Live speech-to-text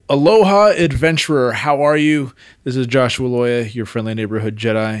Aloha, adventurer. How are you? This is Joshua Loya, your friendly neighborhood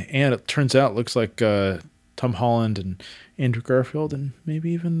Jedi. And it turns out, looks like Tom Holland and Andrew Garfield and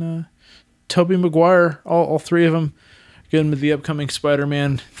maybe even Tobey Maguire, all three of them, getting with the upcoming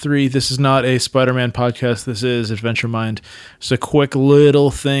Spider-Man 3. This is not a Spider-Man podcast. This is Adventure Mind. It's a quick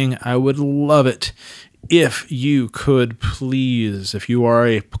little thing. I would love it if you could please, if you are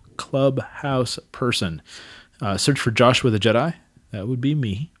a Clubhouse person, search for Joshua the Jedi. That would be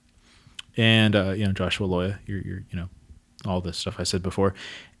me. And, Joshua Loya, you're all this stuff I said before.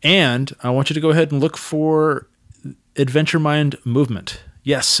 And I want you to go ahead and look for Adventure Mind Movement.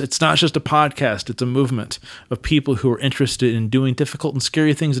 Yes, it's not just a podcast. It's a movement of people who are interested in doing difficult and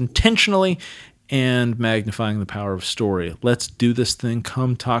scary things intentionally and magnifying the power of story. Let's do this thing.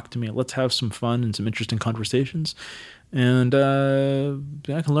 Come talk to me. Let's have some fun and some interesting conversations. And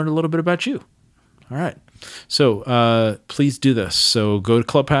I can learn a little bit about you. All right. So please do this. So go to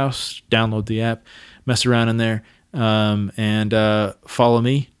Clubhouse, download the app, mess around in there, and follow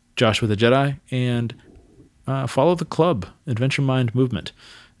me, Joshua the Jedi, and follow the club, Adventure Mind Movement,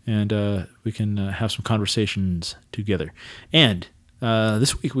 and we can have some conversations together. And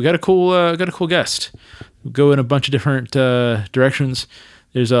this week we got a cool guest. We'll go in a bunch of different directions.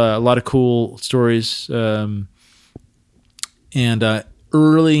 There's a lot of cool stories, and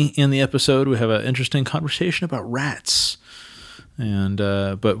early in the episode, we have an interesting conversation about rats, and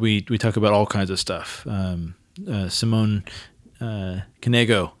but we talk about all kinds of stuff. Simone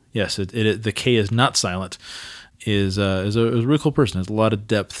Knego, yes, the K is not silent, is a really cool person. Has a lot of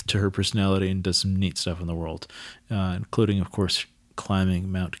depth to her personality and does some neat stuff in the world, including, of course, climbing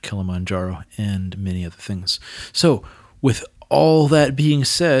Mount Kilimanjaro and many other things. So, with all that being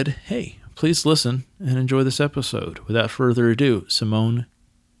said, hey, please listen and enjoy this episode. Without further ado, Simone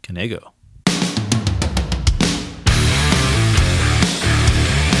Knego.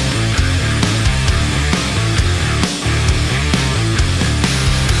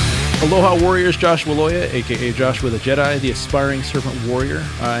 Aloha Warriors, Joshua Loya, a.k.a. Joshua the Jedi, the aspiring servant warrior.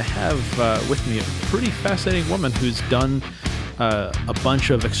 I have with me a pretty fascinating woman who's done a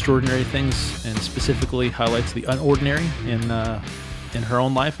bunch of extraordinary things and specifically highlights the unordinary in her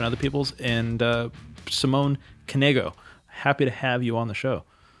own life and other people's. And Simone Knego, happy to have you on the show.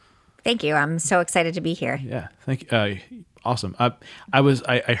 Thank you. I'm so excited to be here. Yeah, thank you. Awesome. I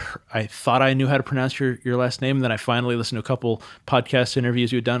thought I knew how to pronounce your last name, and then I finally listened to a couple podcast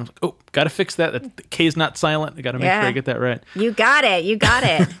interviews you had done. I was like, oh, got to fix that. The K is not silent. I got to make sure I get that right. You got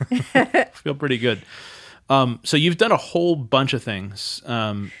it. I feel pretty good. So you've done a whole bunch of things,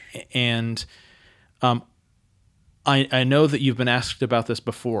 and I know that you've been asked about this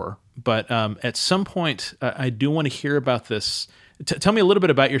before, but at some point I do want to hear about this. Tell me a little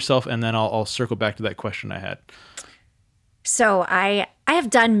bit about yourself, and then I'll circle back to that question I had. So I have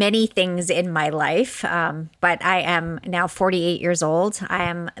done many things in my life, but I am now 48 years old. I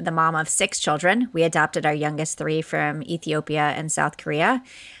am the mom of 6 children. We adopted our youngest 3 from Ethiopia and South Korea.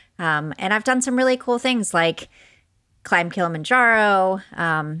 And I've done some really cool things like climb Kilimanjaro.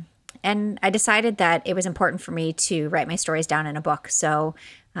 And I decided that it was important for me to write my stories down in a book. So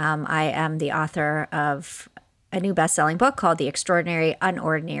I am the author of a new best-selling book called The Extraordinary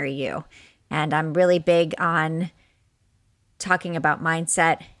Unordinary You. And I'm really big on talking about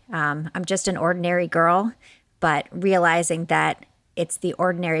mindset. I'm just an ordinary girl, but realizing that it's the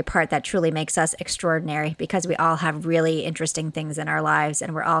ordinary part that truly makes us extraordinary, because we all have really interesting things in our lives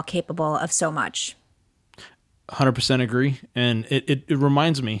and we're all capable of so much. 100% agree. And it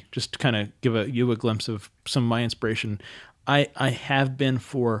reminds me, just to kind of give you a glimpse of some of my inspiration, I have been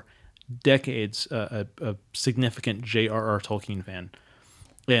for decades a significant J.R.R. Tolkien fan.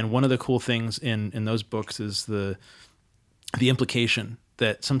 And one of the cool things in those books is the implication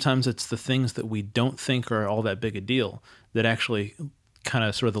that sometimes it's the things that we don't think are all that big a deal that actually kind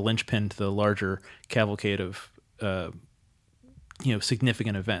of sort of the linchpin to the larger cavalcade of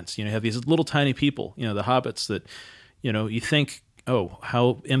significant events. You have these little tiny people, the hobbits that, you think, oh,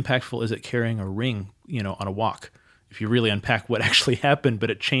 how impactful is it carrying a ring, on a walk? If you really unpack what actually happened, but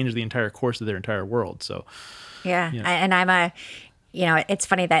it changed the entire course of their entire world. So, yeah. And I'm it's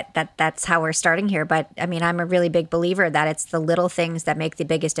funny that's how we're starting here, but I mean, I'm a really big believer that it's the little things that make the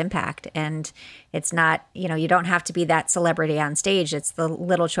biggest impact. And it's not, you don't have to be that celebrity on stage. It's the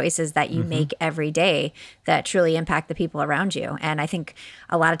little choices that you make every day that truly impact the people around you. And I think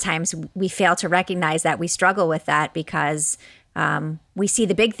a lot of times we fail to recognize that we struggle with that because we see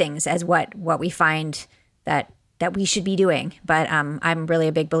the big things as what we find that we should be doing. But I'm really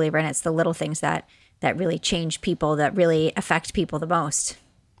a big believer in it's the little things that really change people, that really affect people the most.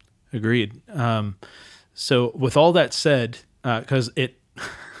 Agreed. So with all that said, because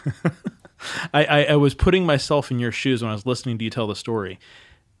I was putting myself in your shoes when I was listening to you tell the story.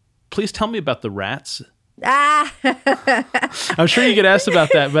 Please tell me about the rats. Ah, I'm sure you get asked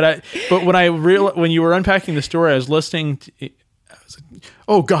about that, but when you were unpacking the story, I was listening. I was like,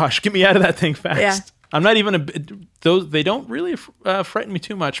 oh gosh, get me out of that thing fast. Yeah. I'm not even those. They don't really frighten me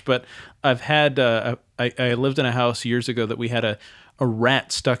too much, but I've had. I lived in a house years ago that we had a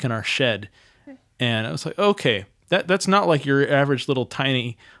rat stuck in our shed, and I was like, okay, that's not like your average little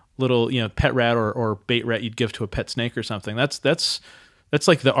tiny little pet rat or bait rat you'd give to a pet snake or something. That's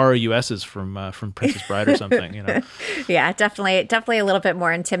like the ROUSs from Princess Bride or something, Yeah, definitely a little bit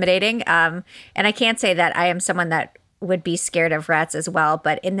more intimidating. And I can't say that I am someone that would be scared of rats as well,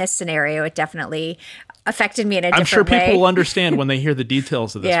 but in this scenario, it definitely affected me in a different way. I'm sure people will understand when they hear the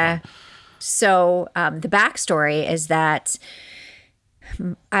details of this one. So the backstory is that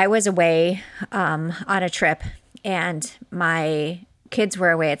I was away on a trip, and my kids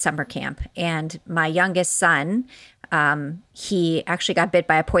were away at summer camp, and my youngest son, he actually got bit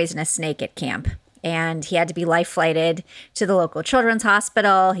by a poisonous snake at camp, and he had to be life flighted to the local children's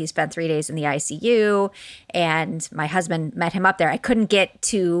hospital. He spent 3 days in the ICU, and my husband met him up there. I couldn't get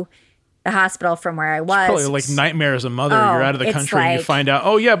to the hospital from where I was. It's probably like nightmare as a mother. You're out of the country and you find out,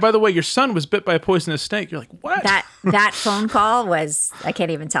 oh yeah, by the way, your son was bit by a poisonous snake. You're like, what? That phone call was, I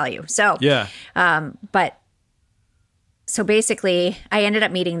can't even tell you. So yeah. So basically, I ended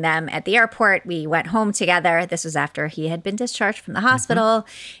up meeting them at the airport. We went home together. This was after he had been discharged from the hospital.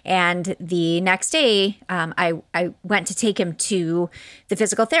 And the next day, I went to take him to the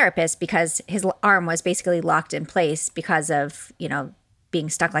physical therapist because his arm was basically locked in place because of, being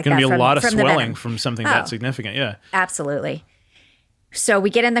stuck like that. Going to be a lot of from swelling from something that significant. Yeah. Absolutely. So we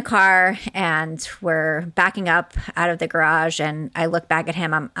get in the car and we're backing up out of the garage, and I look back at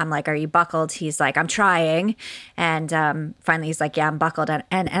him. I'm like, are you buckled? He's like, I'm trying. And finally he's like, yeah, I'm buckled. And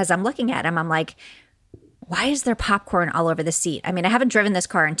as I'm looking at him, I'm like, why is there popcorn all over the seat? I mean, I haven't driven this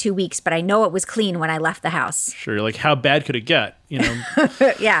car in 2 weeks, but I know it was clean when I left the house. Sure. You're like, how bad could it get?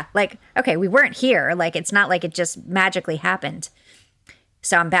 Yeah. Like, okay, we weren't here. Like, it's not like it just magically happened.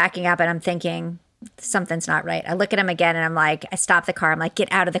 So I'm backing up and I'm thinking, something's not right. I look at him again and I'm like, I stop the car. I'm like,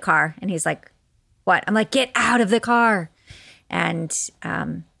 get out of the car. And he's like, what? I'm like, get out of the car. And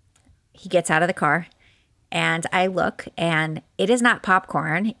he gets out of the car and I look, and it is not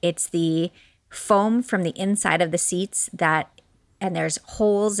popcorn. It's the foam from the inside of the seats and there's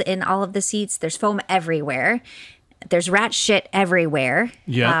holes in all of the seats. There's foam everywhere. There's rat shit everywhere.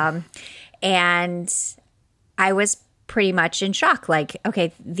 Yeah. And I was pretty much in shock. Like,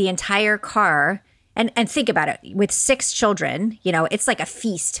 okay, the entire car. And think about it, with 6 children, it's like a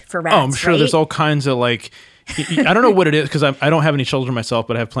feast for rats. Oh, I'm sure there's all kinds of I don't know what it is because I don't have any children myself,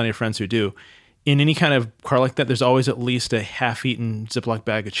 but I have plenty of friends who do. In any kind of car like that, there's always at least a half-eaten Ziploc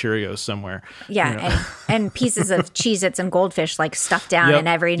bag of Cheerios somewhere. Yeah, and pieces of Cheez-Its and Goldfish stuffed down in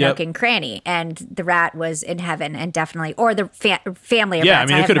every nook and cranny. And the rat was in heaven, and definitely, or the family of rats. Yeah, I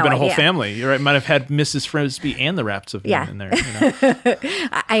mean, it could have been a whole family. You're right. Might have had Mrs. Frisbee and the rats of in there.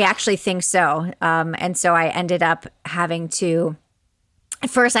 I actually think so. And so I ended up having to.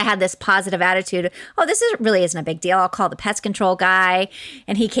 At first, I had this positive attitude. Oh, really isn't a big deal. I'll call the pest control guy.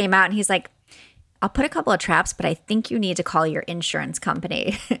 And he came out and he's like, I'll put a couple of traps, but I think you need to call your insurance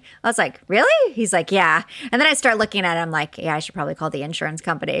company. I was like, really? He's like, yeah. And then I start looking at it. I'm like, yeah, I should probably call the insurance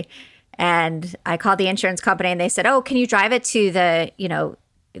company. And I called the insurance company and they said, oh, can you drive it to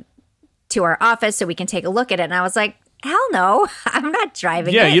to our office so we can take a look at it? And I was like, hell no, I'm not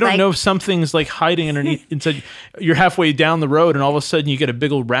driving it. Yeah, you don't know if something's hiding underneath. Inside, you're halfway down the road and all of a sudden you get a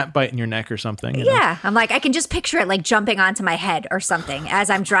big old rat bite in your neck or something. Yeah, I'm like, I can just picture it jumping onto my head or something as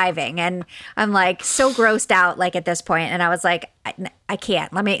I'm driving. And I'm so grossed out at this point. And I was like, I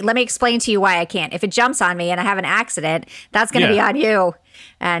can't. Let me explain to you why I can't. If it jumps on me and I have an accident, that's going to be on you.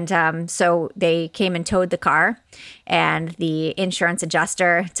 And so they came and towed the car, and the insurance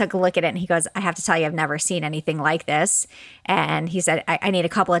adjuster took a look at it and he goes, I have to tell you, I've never seen anything like this. And he said, I need a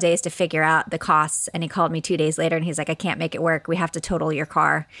couple of days to figure out the costs. And he called me 2 days later and he's like, I can't make it work. We have to total your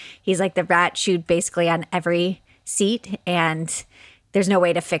car. He's like, the rat chewed basically on every seat and there's no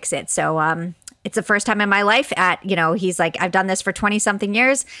way to fix it. So, it's the first time in my life he's like, I've done this for 20 something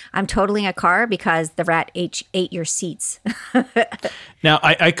years. I'm totaling a car because the rat ate your seats. Now,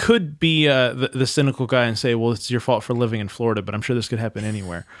 I could be the cynical guy and say, well, it's your fault for living in Florida, but I'm sure this could happen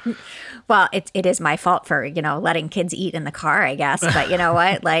anywhere. Well, it is my fault for, letting kids eat in the car, I guess. But you know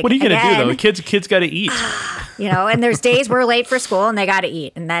what? What are you going to do, though? Kids got to eat. And there's days we're late for school and they got to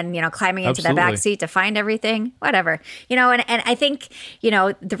eat. And then, climbing into the back seat to find everything, whatever. And I think,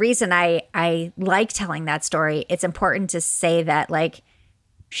 the reason I like telling that story, it's important to say that,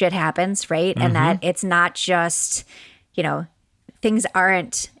 shit happens, right? And that it's not just, you know, things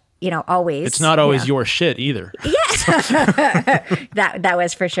aren't, you know, always. It's not always your shit either. That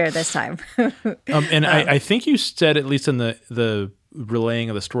was for sure this time. I think you said, at least in the relaying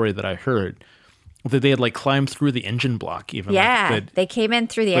of the story that I heard, that they had like climbed through the engine block even. Yeah, they came in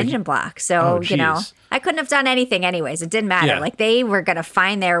through the engine block. So, you know, I couldn't have done anything anyways. It didn't matter. Yeah. Like they were going to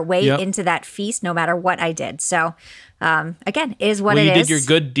find their way into that feast no matter what I did. So, again, is what it is. You did your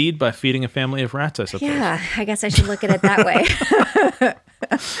good deed by feeding a family of rats, I suppose. Yeah, I guess I should look at it that way.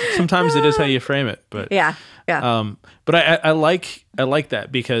 Sometimes it is how you frame it, but yeah. But I like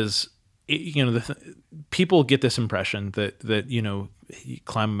that because you know people get this impression that you know you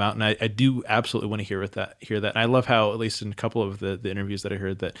climb a mountain. I do absolutely want to hear that. And I love how, at least in a couple of the interviews that I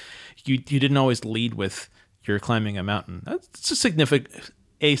heard, that you didn't always lead with you're climbing a mountain. That's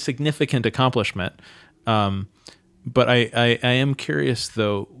a significant accomplishment. But I am curious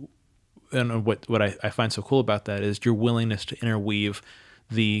though, and what I find so cool about that is your willingness to interweave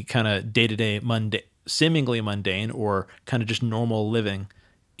the kind of day-to-day seemingly mundane or kind of just normal living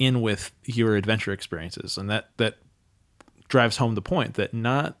in with your adventure experiences. And that drives home the point that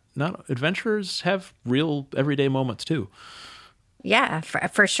not adventurers have real everyday moments too. Yeah,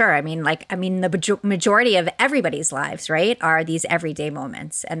 for sure. I mean, the majority of everybody's lives, right, are these everyday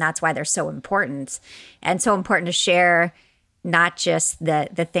moments. And that's why they're so important, and so important to share not just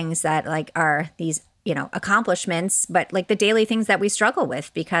the things that like are these, you know, accomplishments, but like the daily things that we struggle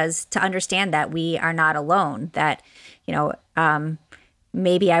with, because to understand that we are not alone, that, you know,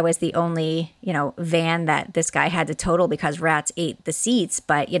 maybe I was the only, you know, van that this guy had to total because rats ate the seats,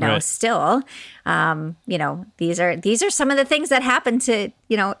 but, you know, still, you know, these are some of the things that happen to,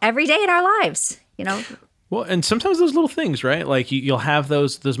 you know, every day in our lives, you know. Well, and sometimes those little things, right? Like you'll have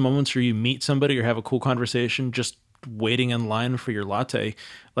those moments where you meet somebody or have a cool conversation just waiting in line for your latte.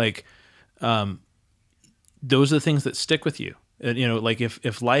 Like, those are the things that stick with you. And, you know, like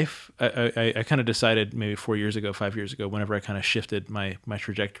if life, I kind of decided maybe 5 years ago, whenever I kind of shifted my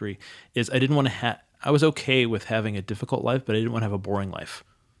trajectory, is I didn't want to I was okay with having a difficult life, but I didn't want to have a boring life.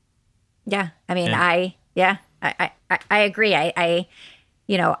 Yeah. I mean, I agree.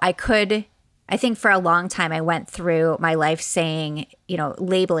 You know, I think for a long time I went through my life saying, you know,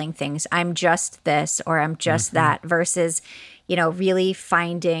 labeling things, I'm just this or I'm just that, versus, you know, really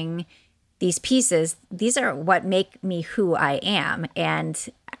finding these pieces. These are what make me who I am. And,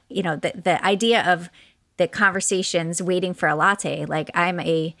 you know, the idea of the conversations waiting for a latte, like I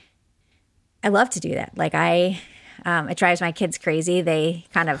love to do that. Like it drives my kids crazy. They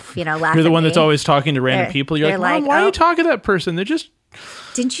kind of, you know, laugh. You're the at one me. that's always talking to random people. You're like, Mom, why are you talking to that person? They're just...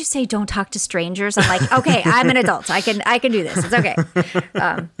 Didn't you say don't talk to strangers? I'm like, okay, I'm an adult. I can do this. It's okay.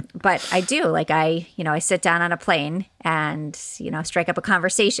 But I do, like I sit down on a plane and, you know, strike up a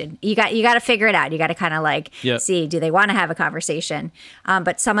conversation. You got to figure it out. You got to kind of like see, do they want to have a conversation?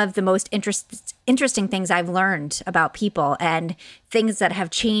 But some of the most interesting things I've learned about people and things that have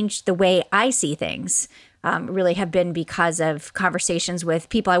changed the way I see things really have been because of conversations with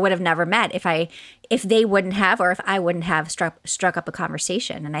people I would have never met if they wouldn't have, or if I wouldn't have struck up a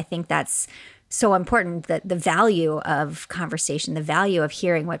conversation. And I think that's so important, that the value of conversation, the value of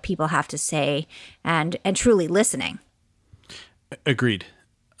hearing what people have to say and truly listening. Agreed.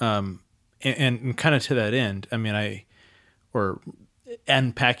 And kind of to that end, I mean,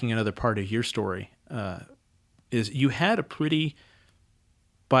 unpacking another part of your story, is you had a pretty,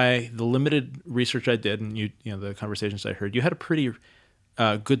 by the limited research I did and you know, the conversations I heard, you had a pretty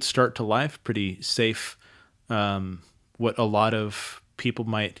good start to life, pretty safe, what a lot of people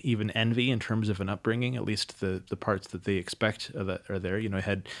might even envy in terms of an upbringing, at least the parts that they expect that are there. You know, you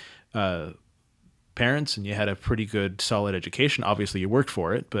had parents and you had a pretty good solid education. Obviously you worked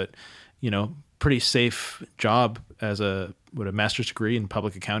for it, but, you know, pretty safe job as a master's degree in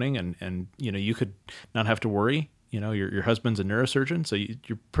public accounting. And, you know, you could not have to worry. You know, your husband's a neurosurgeon, so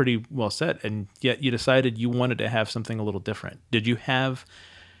you're pretty well set, and yet you decided you wanted to have something a little different.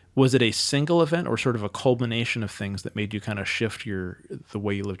 Was it a single event or sort of a culmination of things that made you kind of shift the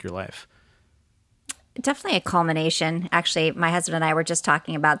way you lived your life? Definitely a culmination. Actually, my husband and I were just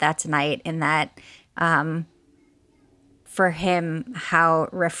talking about that tonight, in that for him, how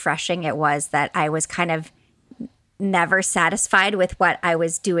refreshing it was that I was kind of never satisfied with what I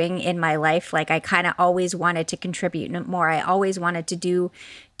was doing in my life. Like I kind of always wanted to contribute more. I always wanted to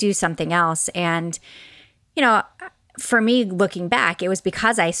do something else. And, you know, for me, looking back, it was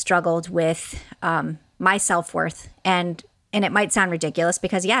because I struggled with my self-worth. And it might sound ridiculous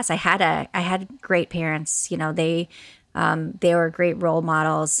because, yes, I had great parents. You know, they were great role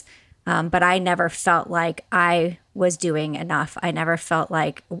models. But I never felt like I was doing enough. I never felt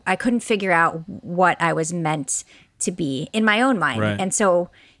like I couldn't figure out what I was meant to be in my own mind. Right. And so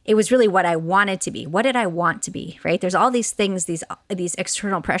it was really what I wanted to be. What did I want to be, right? There's all these things, these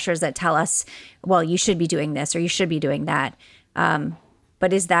external pressures that tell us, well, you should be doing this or you should be doing that.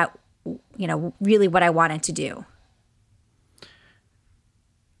 But is that, really what I wanted to do?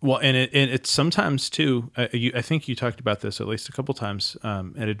 Well, and it's sometimes too. I think you talked about this at least a couple times.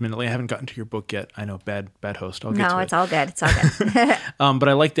 And admittedly, I haven't gotten to your book yet. I know, bad host. I'll get to it. No, it's all good. It's all good. But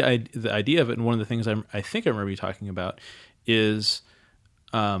I like the idea of it. And one of the things I think I remember you talking about is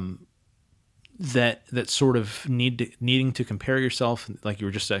that sort of needing to compare yourself, like you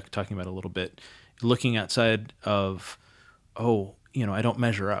were just talking about a little bit, looking outside of, I don't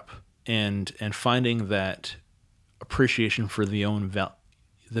measure up, and finding that appreciation for the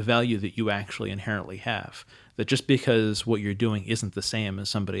value that you actually inherently have. That just because what you're doing isn't the same as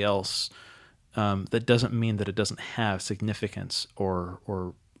somebody else, that doesn't mean that it doesn't have significance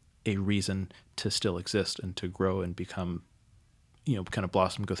or a reason to still exist and to grow and become, kind of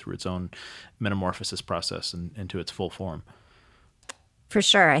blossom, go through its own metamorphosis process and into its full form. For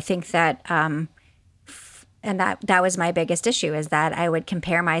sure. I think that, and that was my biggest issue, is that I would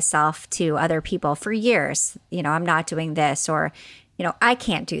compare myself to other people for years. I'm not doing this, or, I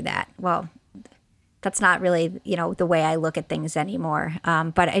can't do that. Well, that's not really, the way I look at things anymore.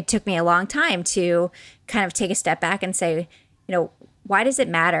 But it took me a long time to kind of take a step back and say, why does it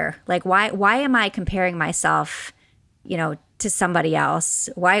matter? Like, why am I comparing myself, to somebody else?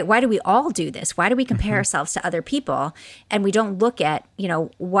 Why do we all do this? Why do we compare ourselves to other people? And we don't look at,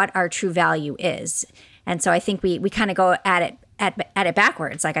 what our true value is. And so I think we kind of go at it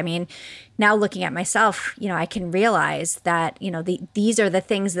backwards. Like, I mean, now looking at myself, I can realize that, these are the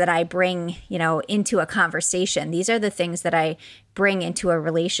things that I bring, into a conversation. These are the things that I bring into a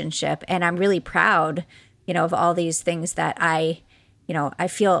relationship. And I'm really proud, of all these things that I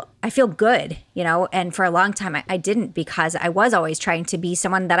feel good, and for a long time I didn't, because I was always trying to be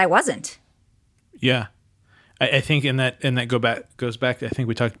someone that I wasn't. Yeah. I think that goes back. I think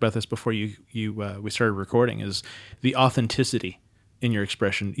we talked about this before we started recording. Is the authenticity in your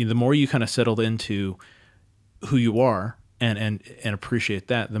expression. The more you kind of settled into who you are and appreciate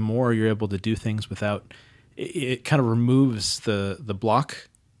that, the more you're able to do things without. It kind of removes the block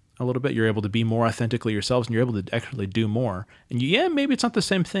a little bit. You're able to be more authentically yourselves, and you're able to actually do more. And maybe it's not the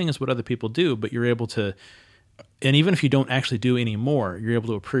same thing as what other people do, but you're able to. And even if you don't actually do any more, you're able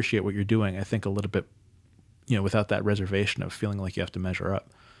to appreciate what you're doing, I think, a little bit. Without that reservation of feeling like you have to measure up.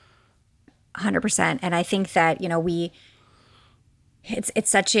 100%. And I think that, it's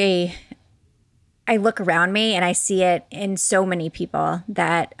such I look around me and I see it in so many people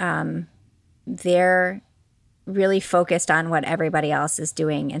that they're really focused on what everybody else is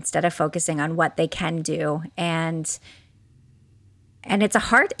doing instead of focusing on what they can do. And it's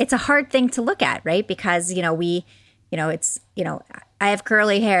a hard thing to look at, right? Because, I have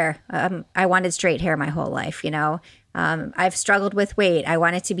curly hair. I wanted straight hair my whole life, I've struggled with weight. I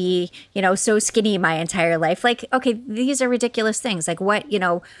wanted to be, so skinny my entire life. Like, okay, these are ridiculous things. Like, what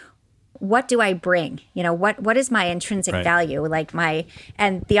do I bring? What is my intrinsic value?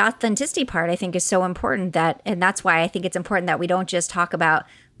 And the authenticity part, I think, is so important, and that's why I think it's important that we don't just talk about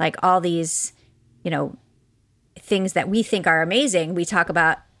like all these, things that we think are amazing. We talk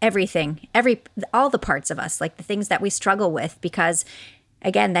about everything, all the parts of us, like the things that we struggle with, because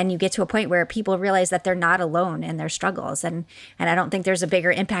again, then you get to a point where people realize that they're not alone in their struggles. And I don't think there's a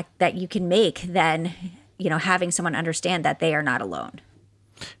bigger impact that you can make than, having someone understand that they are not alone.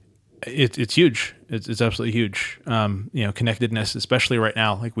 It's huge. It's absolutely huge. Connectedness, especially right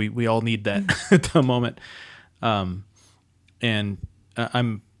now, like we all need that at the moment.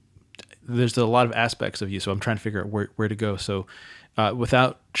 There's a lot of aspects of you, so I'm trying to figure out where to go. So,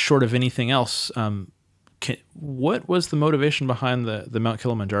 without short of anything else, what was the motivation behind the Mount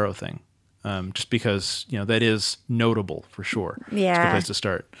Kilimanjaro thing? Just because, that is notable for sure. Yeah. It's a good place to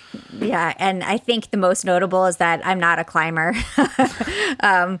start. Yeah. And I think the most notable is that I'm not a climber.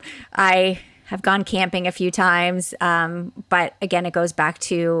 I have gone camping a few times. But again, it goes back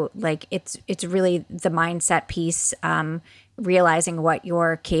to like, it's really the mindset piece, realizing what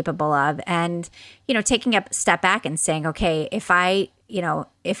you're capable of, and, taking a step back and saying, okay, if I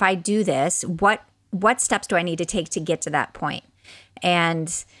do this, what steps do I need to take to get to that point?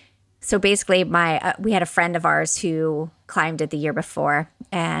 And so basically we had a friend of ours who climbed it the year before,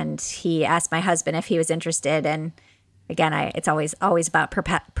 and he asked my husband if he was interested. And again, it's always about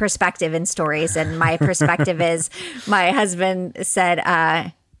perspective in stories. And my perspective is my husband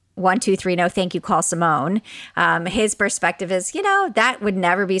said, 1, 2, 3, no, thank you, call Simone. His perspective is, that would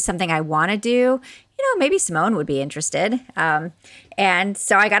never be something I want to do. Maybe Simone would be interested. And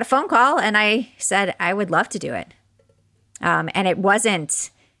so I got a phone call and I said, I would love to do it. And it wasn't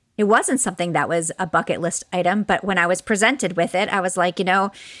something that was a bucket list item. But when I was presented with it, I was like,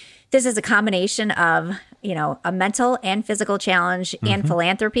 this is a combination of, a mental and physical challenge and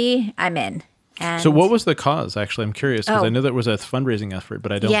philanthropy. I'm in. And so what was the cause, actually? I'm curious, because I know there was a fundraising effort,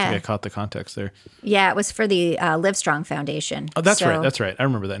 but I don't think I caught the context there. Yeah, it was for the Livestrong Foundation. Oh, that's right. That's right. I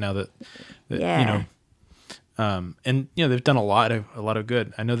remember that now that and they've done a lot of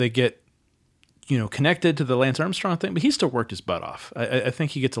good. I know they get, connected to the Lance Armstrong thing, but he still worked his butt off. I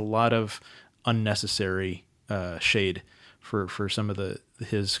think he gets a lot of unnecessary shade for some of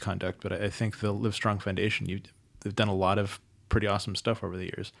his conduct, but I think the Livestrong Foundation, they've done a lot of pretty awesome stuff over the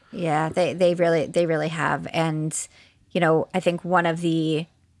years. Yeah, they really have. And, I think one of the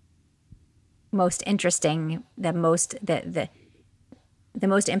most interesting, the most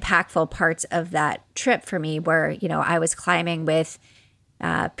impactful parts of that trip for me were, I was climbing with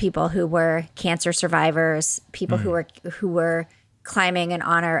people who were cancer survivors, people who were climbing in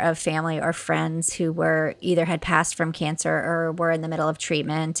honor of family or friends who were either had passed from cancer or were in the middle of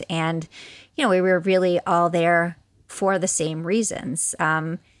treatment. And, we were really all there for the same reasons.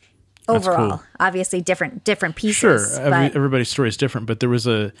 Overall, cool. Obviously different pieces. Sure, everybody's story is different, but there was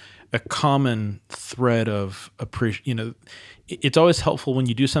a common thread of appreciation. It's always helpful when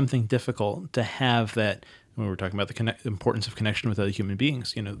you do something difficult to have that. When we're talking about the importance of connection with other human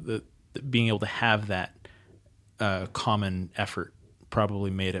beings, the being able to have that common effort probably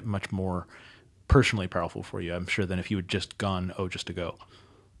made it much more personally powerful for you, I'm sure, than if you had just gone, just to go.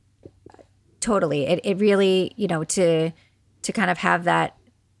 Totally. It really, to kind of have that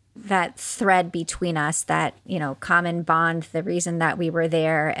thread between us, that, common bond, the reason that we were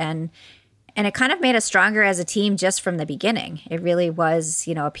there. And it kind of made us stronger as a team just from the beginning. It really was,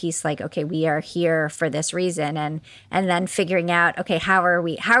 a piece like, okay, we are here for this reason. And then figuring out, okay, how are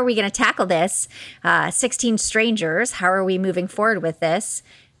we going to tackle this? 16 strangers, how are we moving forward with this?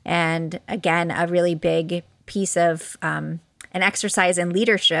 And again, a really big piece of an exercise in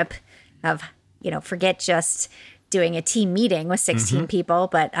leadership of, forget just doing a team meeting with 16 people,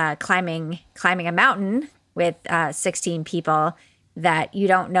 but climbing a mountain with 16 people that you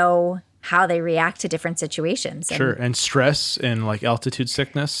don't know how they react to different situations. Sure. And stress and like altitude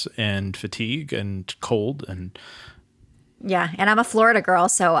sickness and fatigue and cold and. Yeah. And I'm a Florida girl.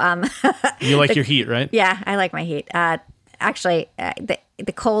 So, you like your heat, right? Yeah, I like my heat. Actually,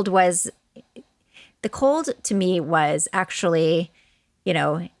 the cold to me was actually,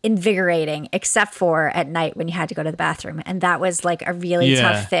 invigorating, except for at night when you had to go to the bathroom. And that was like a really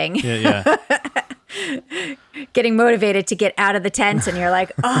tough thing. Yeah. Getting motivated to get out of the tent and you're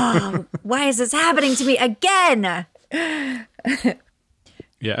like, oh, why is this happening to me again?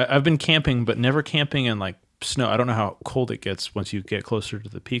 Yeah, I've been camping, but never camping in like snow. I don't know how cold it gets once you get closer to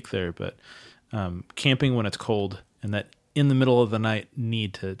the peak there, but camping when it's cold and that in the middle of the night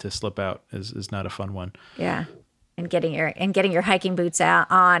need to slip out is not a fun one. Yeah. And getting your hiking boots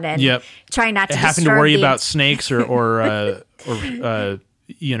on and trying not to having to worry about snakes or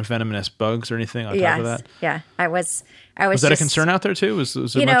venomous bugs or anything on top of that. Yeah, I was. Was that a concern out there too? Was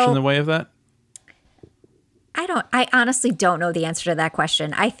there much in the way of that? I honestly don't know the answer to that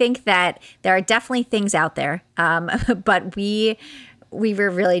question. I think that there are definitely things out there, but we were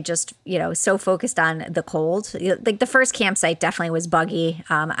really just, so focused on the cold. Like the first campsite definitely was buggy.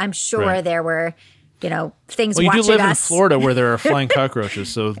 I'm sure there were, things watching us. Well, you do live in Florida where there are flying cockroaches,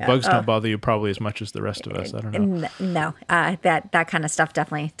 so bugs don't bother you probably as much as the rest of us. I don't know. No, that kind of stuff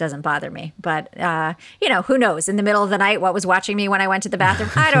definitely doesn't bother me. But, who knows? In the middle of the night, what was watching me when I went to the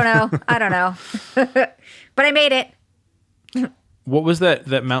bathroom? I don't know. But I made it. What was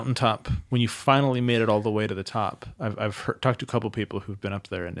that mountaintop when you finally made it all the way to the top? I've talked to a couple people who've been up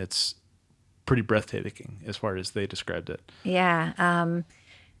there, and it's pretty breathtaking as far as they described it. Yeah.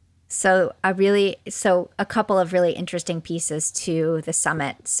 So a couple of really interesting pieces to the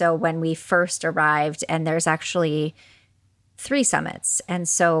summit. So when we first arrived, and there's actually 3 summits. And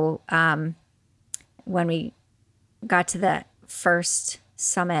so when we got to the first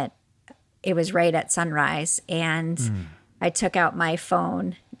summit, it was right at sunrise. And I took out my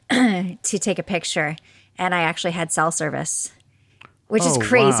phone to take a picture, and I actually had cell service, which is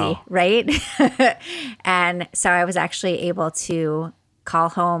crazy, right? And so I was actually able to call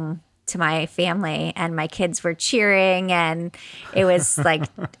home to my family, and my kids were cheering, and it was like,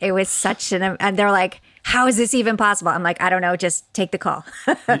 it was such and they're like, how is this even possible? I'm like, I don't know, just take the call.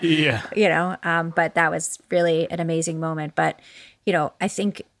 Yeah. But that was really an amazing moment. But, I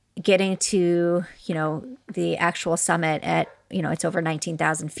think getting to, the actual summit at, it's over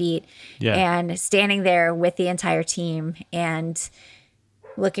 19,000 feet, Yeah. and standing there with the entire team and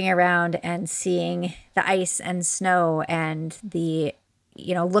looking around and seeing the ice and snow and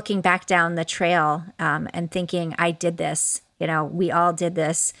looking back down the trail, and thinking, I did this, we all did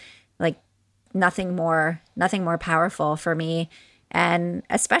this, like nothing more powerful for me. And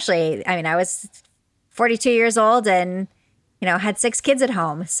especially, I was 42 years old and, had 6 kids at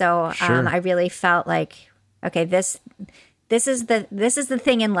home. So Sure. I really felt like, okay, this is the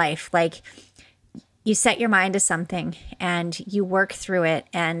thing in life. Like, you set your mind to something and you work through it.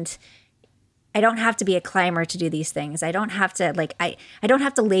 And I don't have to be a climber to do these things. I don't have to I don't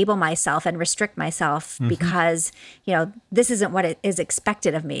have to label myself and restrict myself because, this isn't what is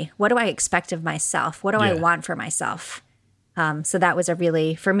expected of me. What do I expect of myself? What do I want for myself? So that was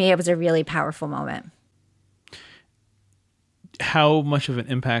for me, it was a really powerful moment. How much of an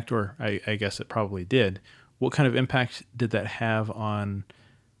impact, or I guess it probably did, what kind of impact did that have on,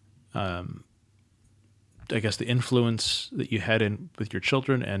 I guess, the influence that you had with your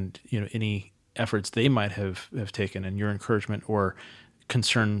children and, any efforts they might have taken and your encouragement or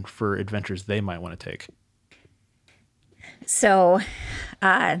concern for adventures they might want to take? So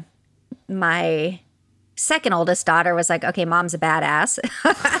my second oldest daughter was like, okay, mom's a badass.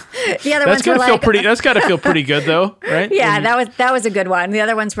 The other ones were like, that's got to feel pretty good though, right? Yeah, that was a good one. The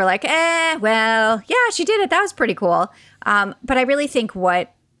other ones were like, well, yeah, she did it. That was pretty cool. But I really think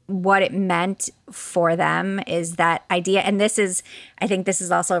what it meant for them is that idea. And I think this is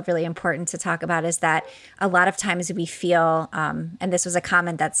also really important to talk about, is that a lot of times we feel, and this was a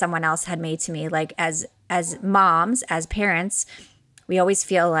comment that someone else had made to me, like as moms, as parents, we always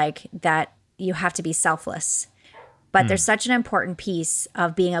feel like that you have to be selfless. But there's such an important piece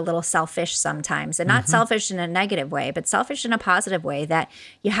of being a little selfish sometimes, and not selfish in a negative way, but selfish in a positive way, that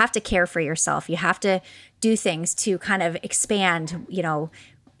you have to care for yourself. You have to do things to kind of expand,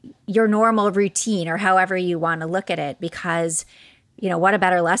 your normal routine, or however you want to look at it, because, what a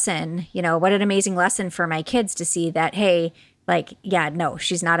better lesson, what an amazing lesson for my kids to see that, hey, like, yeah, no,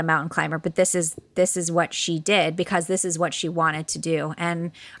 she's not a mountain climber, but this is what she did because this is what she wanted to do.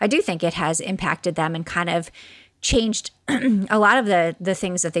 And I do think it has impacted them and kind of changed a lot of the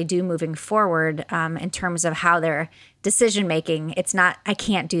things that they do moving forward, in terms of how their decision making. It's not, I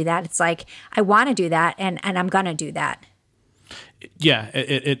can't do that. It's like, I want to do that, and I'm going to do that. Yeah,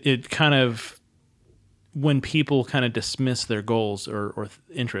 it kind of, when people kind of dismiss their goals or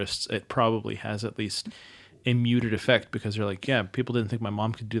interests, it probably has at least a muted effect, because they're like, yeah, people didn't think my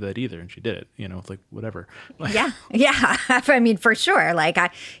mom could do that either, and she did it, like, whatever. Yeah. I mean, for sure. Like,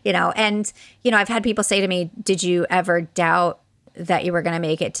 and, I've had people say to me, did you ever doubt that you were going to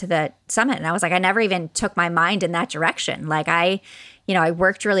make it to the summit? And I was like, I never even took my mind in that direction. Like, I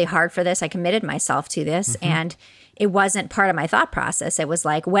worked really hard for this. I committed myself to this, and it wasn't part of my thought process. It was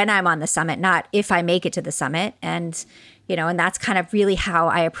like, when I'm on the summit, not if I make it to the summit. And, and that's kind of really how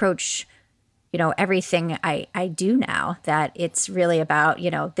I approach, everything I do now, that it's really about,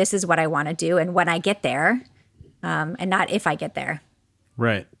 this is what I want to do, and when I get there, and not if I get there.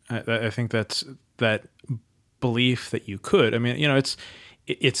 Right. I think that's that belief that you could. I mean,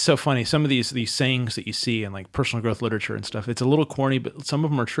 it's so funny. Some of these sayings that you see in like personal growth literature and stuff, it's a little corny, but some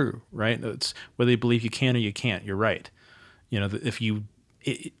of them are true, right? It's whether you believe you can or you can't. You're right.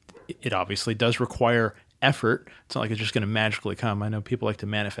 It obviously does require effort. It's not like it's just going to magically come. I know people like to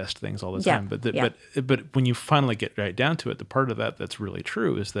manifest things all the time, but when you finally get right down to it, the part of that that's really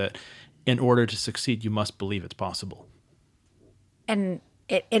true is that in order to succeed, you must believe it's possible. And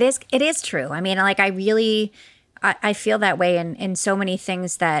it is true. I mean, like, I feel that way in so many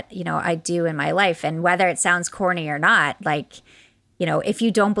things that, I do in my life. And whether it sounds corny or not, like, if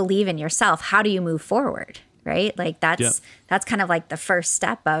you don't believe in yourself, how do you move forward? Right? Like, that's kind of like the first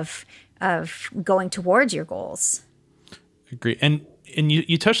step of going towards your goals. Agree. And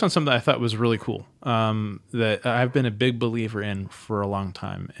you touched on something that I thought was really cool, that I've been a big believer in for a long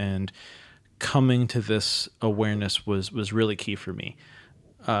time. And coming to this awareness was really key for me,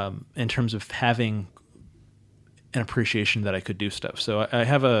 in terms of having an appreciation that I could do stuff. So I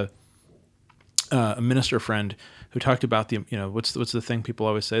have a minister friend who talked about what's the thing people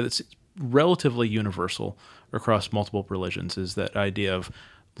always say that's relatively universal across multiple religions, is that idea of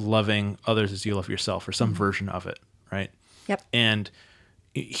loving others as you love yourself, or some version of it, right? Yep. And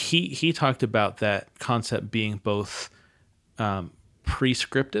he talked about that concept being both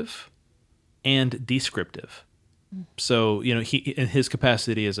prescriptive and descriptive. So, he, in his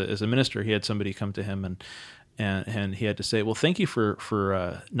capacity as a minister, he had somebody come to him and he had to say, well, thank you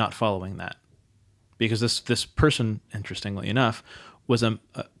for not following that, because this person, interestingly enough, was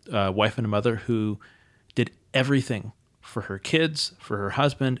a wife and a mother who did everything for her kids, for her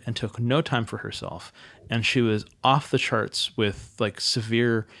husband, and took no time for herself. And she was off the charts with like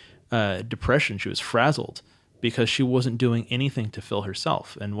severe depression. She was frazzled because she wasn't doing anything to fill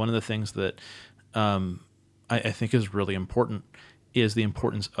herself. And one of the things that I think is really important is the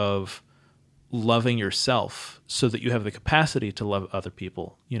importance of loving yourself so that you have the capacity to love other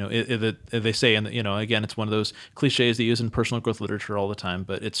people. You know, they say, and you know, again, it's one of those cliches they use in personal growth literature all the time,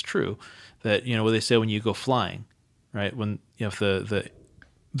 but it's true that, you know, what they say when you go flying, right? When, you know, if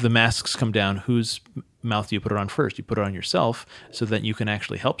the masks come down, whose mouth do you put it on first? You put it on yourself so that you can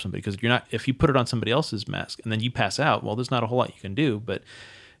actually help somebody. Because if you put it on somebody else's mask and then you pass out, well, there's not a whole lot you can do. But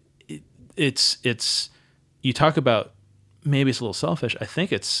it's you talk about maybe it's a little selfish. I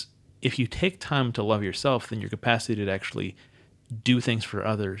think it's, if you take time to love yourself, then your capacity to actually do things for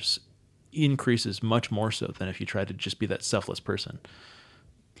others increases much more so than if you try to just be that selfless person.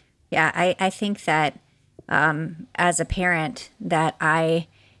 Yeah, I think that as a parent, that I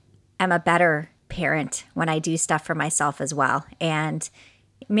am a better parent when I do stuff for myself as well. And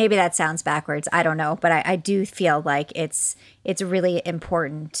maybe that sounds backwards, I don't know, but I do feel like it's really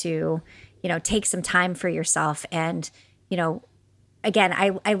important to, you know, take some time for yourself. And, you know, again,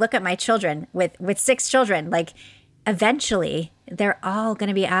 I look at my children with 6 children, like eventually they're all going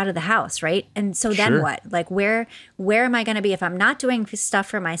to be out of the house, right? And so then Sure. what? Like where am I going to be if I'm not doing stuff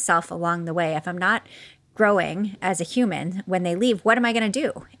for myself along the way? If I'm not growing as a human when they leave, what am I going to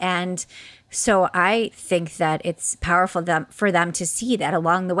do? And so I think that it's powerful for them to see that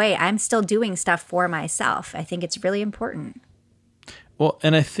along the way, I'm still doing stuff for myself. I think it's really important. Well,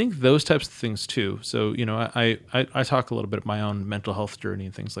 and I think those types of things too. So, you know, I talk a little bit about my own mental health journey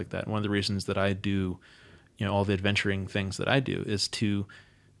and things like that. One of the reasons that I do, you know, all the adventuring things that I do is to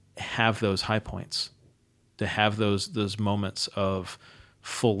have those high points, to have those moments of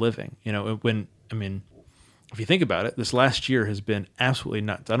full living. You know, if you think about it, this last year has been absolutely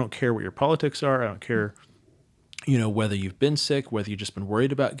nuts. I don't care what your politics are. I don't care, you know, whether you've been sick, whether you've just been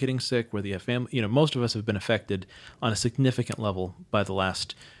worried about getting sick, whether you have family. You know, most of us have been affected on a significant level by the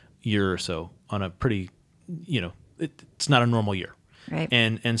last year or so on a pretty, you know, it's not a normal year. Right.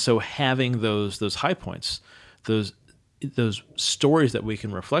 And so having those high points, those stories that we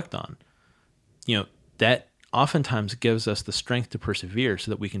can reflect on, you know, that oftentimes gives us the strength to persevere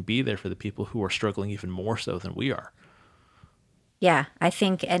so that we can be there for the people who are struggling even more so than we are. Yeah, I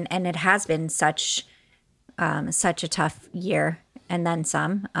think, and it has been such a tough year and then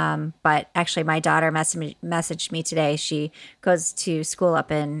some. But actually, my daughter messaged me today. She goes to school up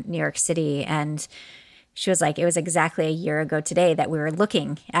in New York City, and she was like, it was exactly a year ago today that we were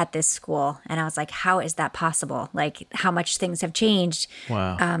looking at this school. And I was like, how is that possible? Like, how much things have changed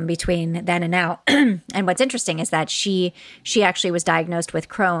between then and now. And what's interesting is that she actually was diagnosed with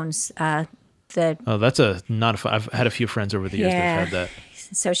Crohn's. That's not a fun. I've had a few friends over the years that have had that.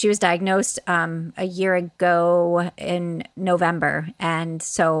 So she was diagnosed a year ago in November. And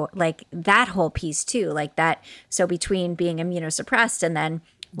so like that whole piece too, like that. So between being immunosuppressed and then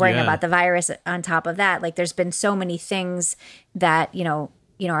worrying about the virus on top of that, like there's been so many things that, you know,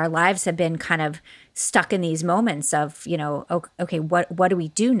 our lives have been kind of stuck in these moments of, you know, okay, what do we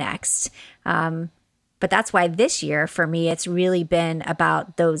do next? But that's why this year for me, it's really been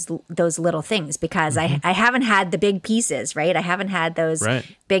about those little things because I haven't had the big pieces, right? I haven't had those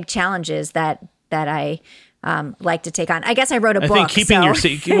big challenges that I like to take on. I guess I wrote a book. I think keeping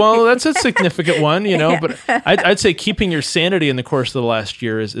well, that's a significant one, you know, but I'd say keeping your sanity in the course of the last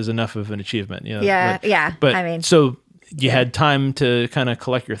year is enough of an achievement. You know? But I mean, so you had time to kind of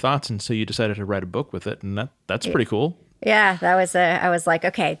collect your thoughts, and so you decided to write a book with it, and that's pretty cool. Yeah, I was like,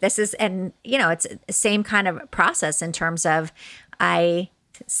 okay, this is, and you know, it's the same kind of process in terms of I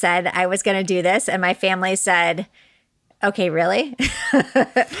said I was going to do this and my family said, okay, really?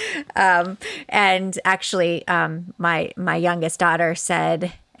 And actually, my youngest daughter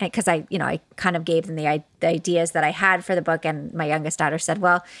said, because I kind of gave them the ideas that I had for the book, and my youngest daughter said,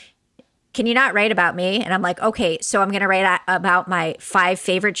 well, can you not write about me? And I'm like, okay, so I'm going to write about my 5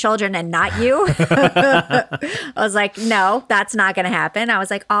 favorite children and not you. I was like, no, that's not going to happen. I was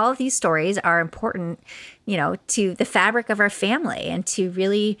like, all of these stories are important, you know, to the fabric of our family and to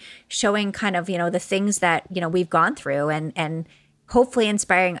really showing kind of, you know, the things that, you know, we've gone through and hopefully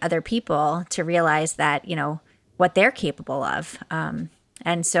inspiring other people to realize that, you know, what they're capable of.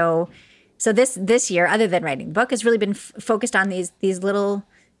 And so this year, other than writing the book, has really been focused on these little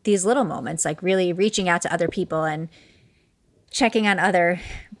moments, like really reaching out to other people and checking on other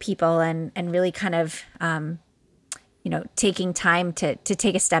people and really kind of, you know, taking time to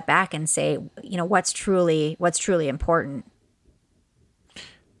take a step back and say, you know, what's truly important.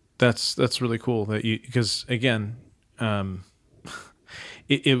 That's really cool that you, because again,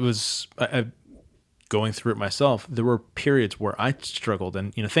 it was going through it myself. There were periods where I struggled,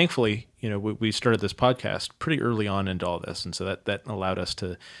 and thankfully, we started this podcast pretty early on into all this, and so that allowed us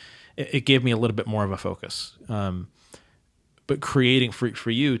to. It gave me a little bit more of a focus. But creating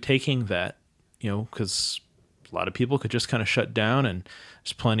for you, taking that, because a lot of people could just kind of shut down, and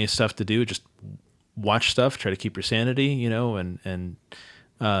there's plenty of stuff to do. Just watch stuff, try to keep your sanity, and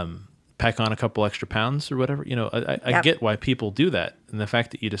pack on a couple extra pounds or whatever. I get why people do that. And the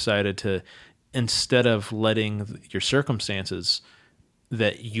fact that you decided to, instead of letting your circumstances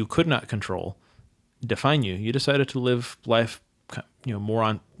that you could not control define you, you decided to live life,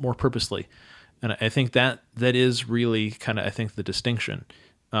 more purposely. And I think that is really kind of, I think, the distinction.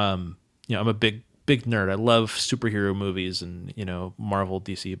 I'm a big nerd. I love superhero movies and, Marvel,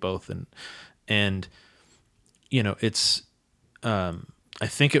 DC, both. And it's, I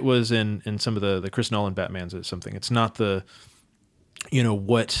think it was in some of the Chris Nolan Batmans or something. It's not the,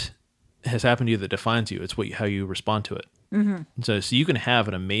 what has happened to you that defines you. It's how you respond to it. Mm-hmm. So you can have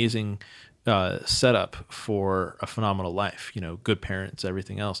an amazing setup for a phenomenal life, good parents,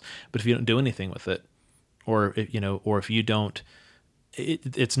 everything else. But if you don't do anything with it, or if you don't,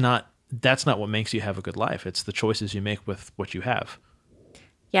 that's not what makes you have a good life. It's the choices you make with what you have.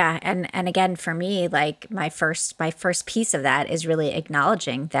 Yeah. And again, for me, like my first piece of that is really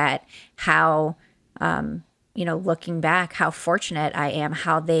acknowledging that how, looking back, how fortunate I am,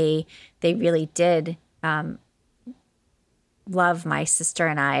 how they really did love my sister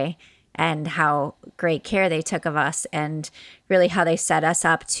and I, and how great care they took of us, and really how they set us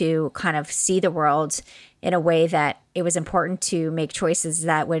up to kind of see the world in a way that it was important to make choices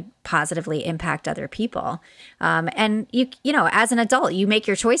that would positively impact other people. And as an adult, you make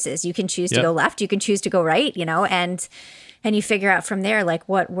your choices. You can choose to go left, you can choose to go right, and you figure out from there, like,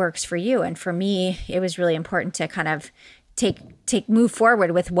 what works for you. And for me, it was really important to kind of move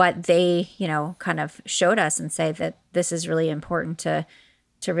forward with what they, kind of showed us, and say that this is really important to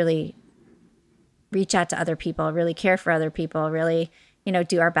really reach out to other people, really care for other people, really,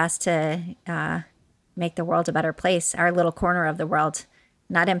 do our best to make the world a better place, our little corner of the world,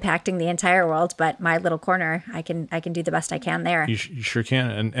 not impacting the entire world, but my little corner. I can do the best I can there. You sure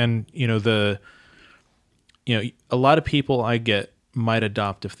can. And a lot of people I get might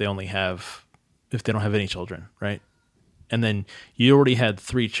adopt if they don't have any children, right? And then you already had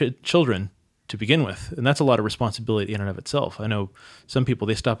 3 children to begin with, and that's a lot of responsibility in and of itself. I know some people,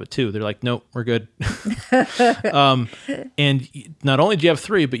 they stop at 2. They're like, nope, we're good. And not only do you have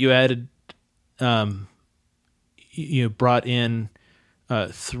 3, but you added, you brought in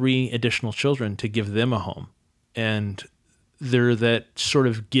 3 additional children to give them a home, and they're that sort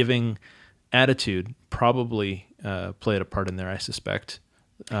of giving attitude probably played a part in there, I suspect.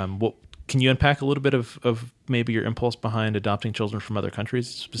 Can you unpack a little bit of maybe your impulse behind adopting children from other countries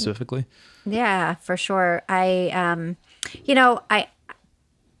specifically? Yeah, for sure. I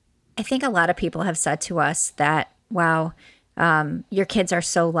think a lot of people have said to us that, wow, your kids are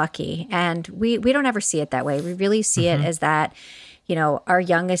so lucky. And we don't ever see it that way. We really see it as that, our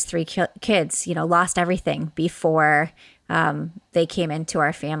youngest 3 kids, lost everything before they came into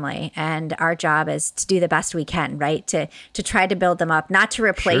our family. And our job is to do the best we can, right? To try to build them up, not to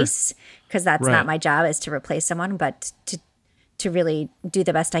replace, because that's not my job, is to replace someone, but to really do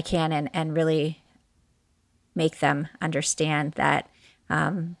the best I can, and really make them understand that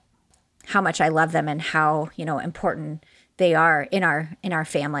how much I love them, and how, important they are in our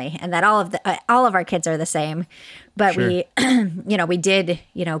family, and that all of our kids are the same. But we, we did,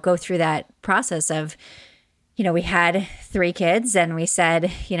 go through that process of, we had 3 kids, and we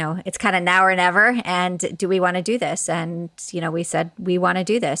said, it's kind of now or never. And do we want to do this? And, we said, we want to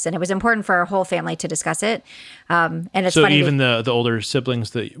do this. And it was important for our whole family to discuss it. And it's so funny. Even the older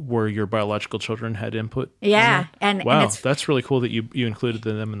siblings that were your biological children had input? Yeah. Wow, that's really cool that you included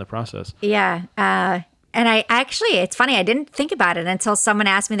them in the process. Yeah. And I actually, it's funny, I didn't think about it until someone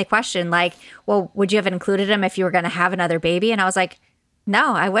asked me the question, like, well, would you have included them if you were going to have another baby? And I was like,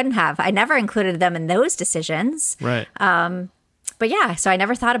 no, I wouldn't have. I never included them in those decisions. Right. But yeah, so I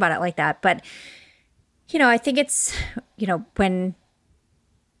never thought about it like that. But, I think it's, when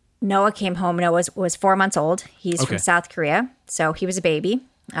Noah came home, Noah was 4 months old. He's from South Korea. So he was a baby.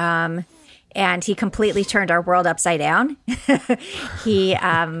 And he completely turned our world upside down. He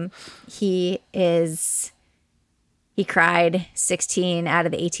cried 16 out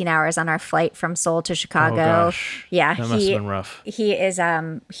of the 18 hours on our flight from Seoul to Chicago. Oh gosh. Yeah, that must have been rough. He is.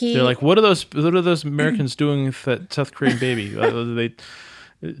 They're like, what are those Americans doing with that South Korean baby?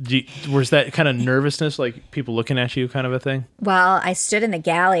 Was that kind of nervousness, like people looking at you kind of a thing? Well, I stood in the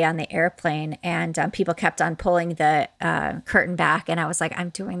galley on the airplane, and people kept on pulling the curtain back, and I was like, I'm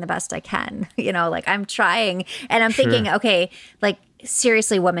doing the best I can, like I'm trying, and I'm thinking, okay, like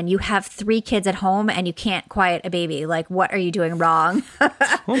seriously, woman, you have 3 kids at home and you can't quiet a baby. Like, what are you doing wrong?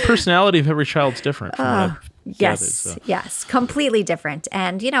 Well, personality of every child's different. From what I've gathered, so. Yes, completely different.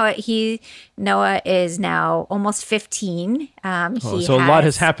 And Noah is now almost 15. So a lot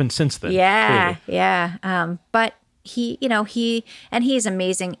has happened since then. Yeah, clearly. Yeah. But he's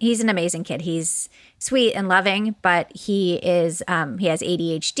amazing. He's an amazing kid. He's sweet and loving, but he has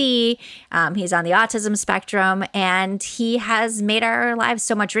ADHD. He's on the autism spectrum, and he has made our lives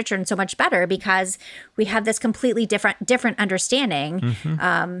so much richer and so much better because we have this completely different understanding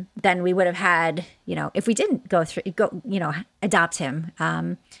than we would have had, if we didn't adopt him.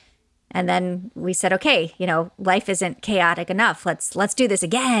 And then we said, okay, life isn't chaotic enough. Let's do this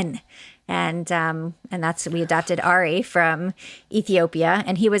again. And we adopted Ari from Ethiopia,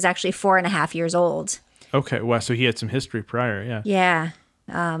 and he was actually 4.5 years old. Okay, wow. So he had some history prior, yeah. Yeah.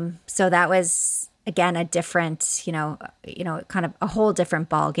 So that was again a different, kind of a whole different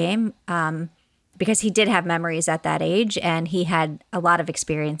ball game, because he did have memories at that age, and he had a lot of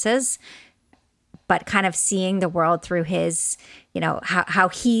experiences. But kind of seeing the world through his, how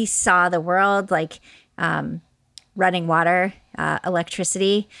he saw the world, like running water,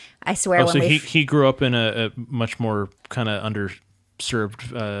 electricity. I swear. So he grew up in a much more kind of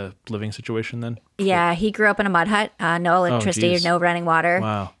underserved living situation then? Yeah, he grew up in a mud hut, no electricity, no running water.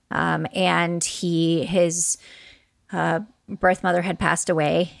 Wow. And his birth mother had passed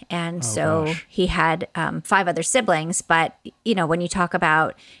away, and he had 5 other siblings. But when you talk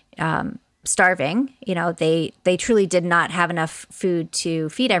about starving, they truly did not have enough food to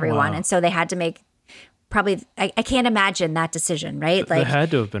feed everyone. Wow. And so they had to make probably, I can't imagine that decision, right? Like, it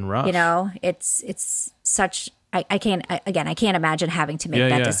had to have been rough. It's such, I can't imagine having to make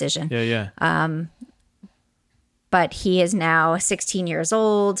that decision. Yeah. But he is now 16 years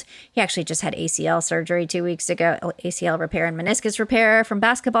old. He actually just had ACL surgery 2 weeks ago, ACL repair and meniscus repair from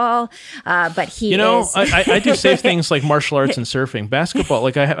basketball. But he is... I do safe things like martial arts and surfing. Basketball,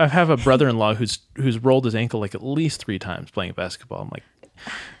 like I have a brother-in-law who's rolled his ankle like at least 3 times playing basketball. I'm like...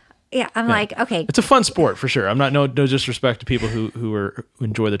 Yeah, like, okay. It's a fun sport for sure. I'm not no disrespect to people who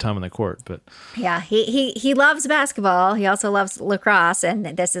enjoy the time on the court, but yeah, he loves basketball. He also loves lacrosse, and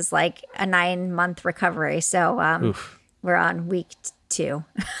this is like a 9-month recovery. So we're on week 2,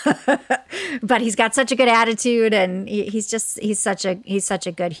 but he's got such a good attitude, and he's such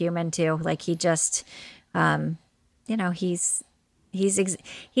a good human too. Like he just,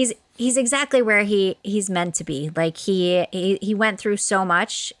 he's exactly where he's meant to be. Like he went through so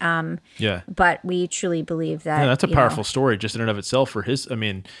much. But we truly believe that. Yeah, that's a powerful story just in and of itself for his. I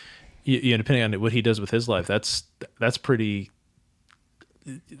mean, depending on what he does with his life, that's pretty.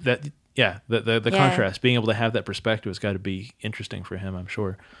 The contrast, being able to have that perspective has got to be interesting for him, I'm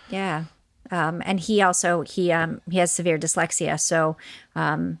sure. Yeah, and he also he has severe dyslexia, so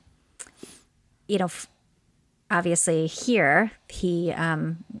obviously here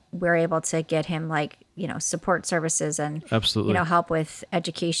we're able to get him like support services and absolutely help with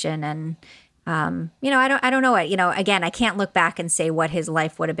education, and I don't know what again, I can't look back and say what his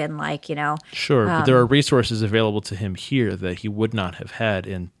life would have been like. Sure, but there are resources available to him here that he would not have had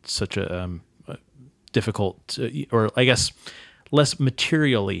in such a difficult or I guess less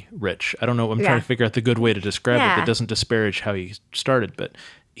materially rich. I don't know. I'm trying to figure out the good way to describe it that doesn't disparage how he started, but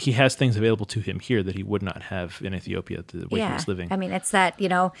he has things available to him here that he would not have in Ethiopia the way he was living. I mean, it's that,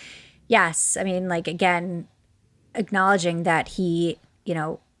 yes. I mean, like, again, acknowledging that he,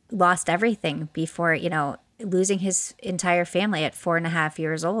 lost everything before, losing his entire family at 4.5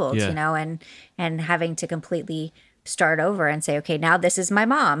 years old, and having to completely start over and say, okay, now this is my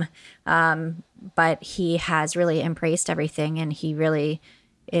mom. But he has really embraced everything, and he really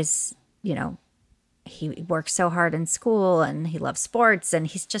is, he works so hard in school, and he loves sports, and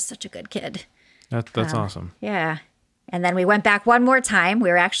he's just such a good kid. That's awesome. Yeah. And then we went back one more time. We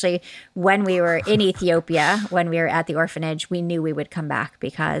were actually, when we were in Ethiopia, when we were at the orphanage, we knew we would come back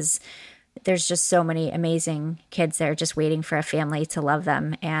because there's just so many amazing kids there just waiting for a family to love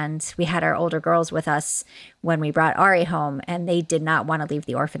them. And we had our older girls with us when we brought Ari home, and they did not want to leave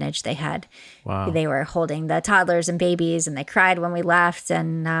the orphanage. They were holding the toddlers and babies, and they cried when we left.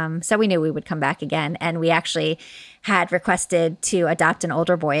 And so we knew we would come back again. And we actually had requested to adopt an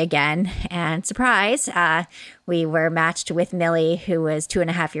older boy again. And surprise, we were matched with Millie, who was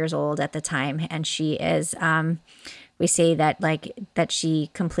 2.5 years old at the time. And she is... we say that that she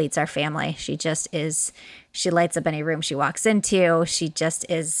completes our family. She just is. She lights up any room she walks into. She just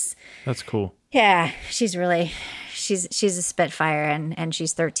is. That's cool. Yeah, she's a spitfire, and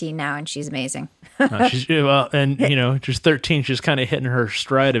she's 13 now, and she's amazing. She's 13. She's kind of hitting her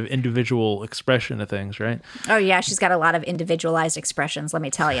stride of individual expression of things, right? Oh yeah, she's got a lot of individualized expressions. Let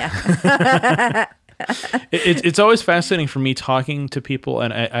me tell you. It's always fascinating for me talking to people,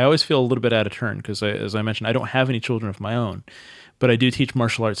 and I always feel a little bit out of turn because, as I mentioned, I don't have any children of my own, but I do teach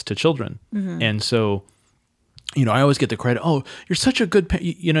martial arts to children, and so. I always get the credit. Oh, you're such a good,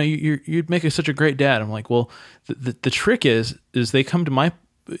 you'd make such a great dad. I'm like, well, the trick is they come to my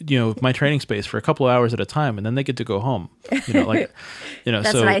training space for a couple of hours at a time, and then they get to go home. That's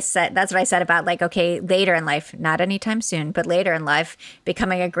what I said. That's what I said about okay, later in life, not anytime soon, but later in life,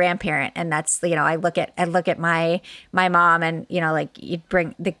 becoming a grandparent. And that's, I look at my mom, and you'd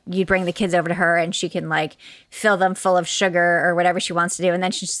bring the kids over to her, and she can fill them full of sugar or whatever she wants to do, and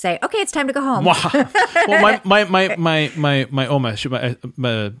then she'd just say, okay, it's time to go home. Well, my Oma,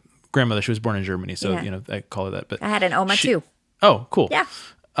 my grandmother, she was born in Germany, so I call her that. But I had an Oma too. Oh, cool. Yeah.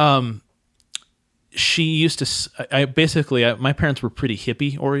 She used to, my parents were pretty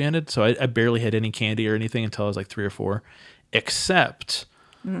hippie oriented, so I barely had any candy or anything until I was 3 or 4, except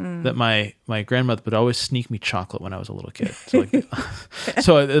that my grandmother would always sneak me chocolate when I was a little kid. So,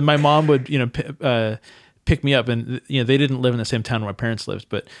 so my mom would, pick me up, and, they didn't live in the same town where my parents lived,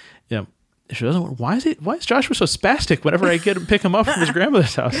 but, she doesn't. Why is Joshua so spastic whenever I pick him up from his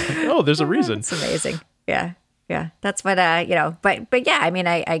grandmother's house? There's a reason. It's amazing. Yeah. Yeah, that's what but yeah, I mean,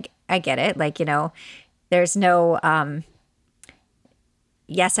 I get it. There's no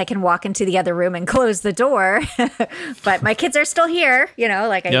yes, I can walk into the other room and close the door, but my kids are still here. You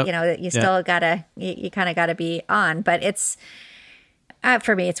still gotta, you kind of gotta be on. But it's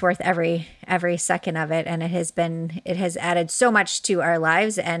for me, it's worth every second of it, and it has added so much to our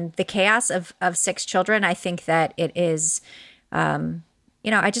lives, and the chaos of 6 children. I think that it is.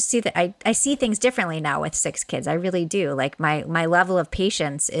 I just see that I see things differently now with 6 kids. I really do. My level of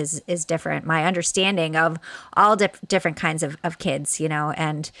patience is different. My understanding of all different kinds of kids,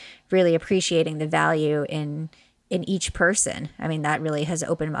 and really appreciating the value in each person. I mean, that really has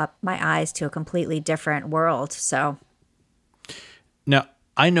opened up my eyes to a completely different world. So now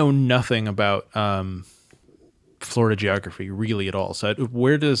I know nothing about Florida geography really at all. So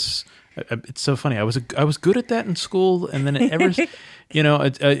where does it's so funny. I was good at that in school, and then I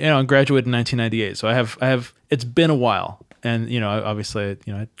graduated in 1998. So I have. It's been a while, and obviously,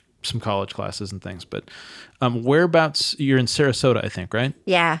 I had some college classes and things. But whereabouts? You're in Sarasota, I think, right?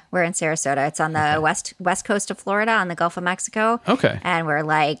 Yeah, we're in Sarasota. It's on the west coast of Florida, on the Gulf of Mexico. Okay, and we're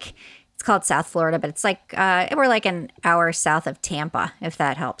it's called South Florida, but it's we're an hour south of Tampa, if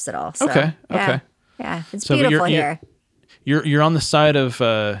that helps at all. So, okay. Yeah, it's beautiful here. You're on the side of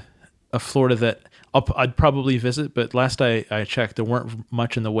Florida that I'd probably visit, but last I checked, there weren't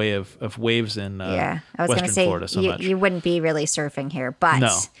much in the way of waves in I was going to say Florida so much. You wouldn't be really surfing here, but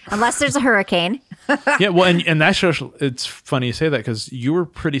no. Unless there's a hurricane. Yeah, well, and that's it's funny you say that, because you were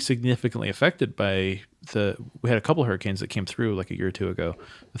pretty significantly affected by we had a couple of hurricanes that came through a year or 2 ago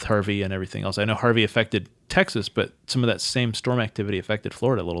with Harvey and everything else. I know Harvey affected Texas, but some of that same storm activity affected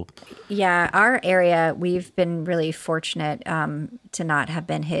Florida a little. Yeah, our area, we've been really fortunate to not have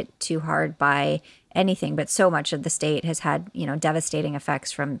been hit too hard by anything, but so much of the state has had devastating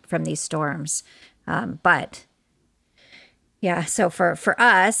effects from these storms. But yeah, so for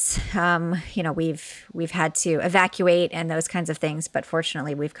us, we've had to evacuate and those kinds of things, but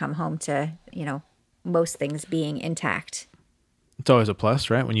fortunately we've come home to most things being intact. It's always a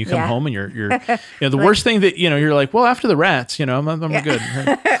plus, right? When you come home and you're the worst thing that, you're like, well, after the rats, I'm good.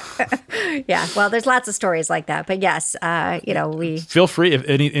 Right? Yeah. Well, there's lots of stories like that, but yes, we feel free if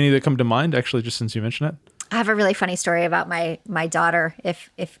any that come to mind, actually, just since you mentioned it. I have a really funny story about my daughter, if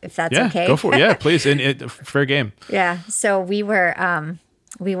that's okay. Yeah, go for it. Yeah, please. And fair game. Yeah. So we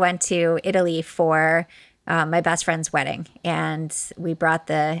went to Italy for my best friend's wedding, and we brought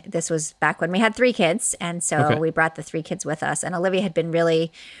this was back when we had 3 kids. And so we brought the 3 kids with us, and Olivia had been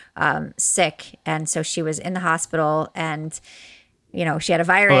really sick. And so she was in the hospital, and, she had a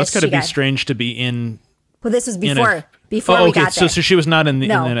virus. Oh, that's got to be strange to be in. Well, this was before we got there. So she was not in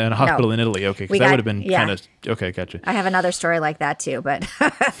a hospital in Italy. Okay. Because that would have been kind of, okay, gotcha. I have another story like that too, but.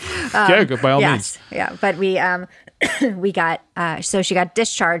 Yeah, by all means. Yeah. But we got, so she got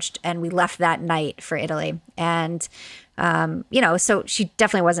discharged, and we left that night for Italy. And, so she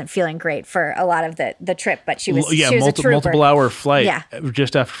definitely wasn't feeling great for a lot of the trip, but she was a trooper. Multiple hour flight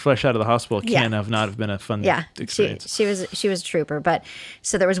just after fresh out of the hospital not have been a fun experience. She was a trooper. But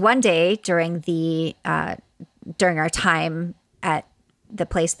so there was one day during the during our time at the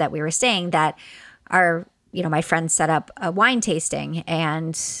place that we were staying that my friends set up a wine tasting,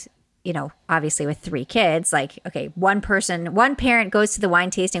 and obviously with 3 kids, like, okay, one parent goes to the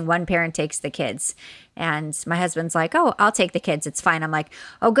wine tasting, one parent takes the kids. And my husband's like, oh, I'll take the kids. It's fine. I'm like,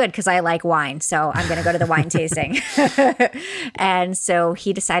 oh, good, because I like wine. So I'm going to go to the wine tasting. And so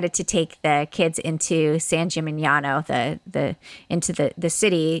he decided to take the kids into San Gimignano, into the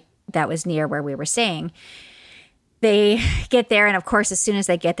city that was near where we were staying. They get there, and of course, as soon as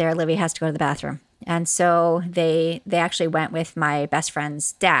they get there, Olivia has to go to the bathroom. And so they actually went with my best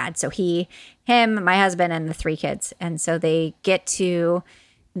friend's dad. So him, my husband, and the 3 kids. And so they get to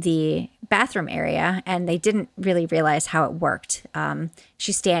the bathroom area, and they didn't really realize how it worked.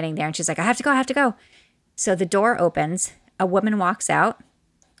 She's standing there, and she's like, I have to go. So the door opens. A woman walks out,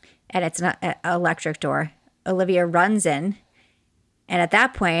 and it's an electric door. Olivia runs in. And at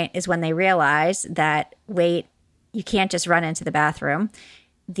that point is when they realize that, wait, you can't just run into the bathroom.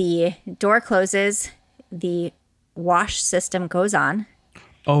 The door closes, the wash system goes on.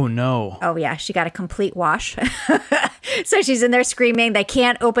 Oh, no. Oh, yeah. She got a complete wash. So she's in there screaming. They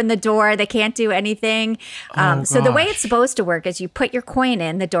can't open the door. They can't do anything. So the way it's supposed to work is you put your coin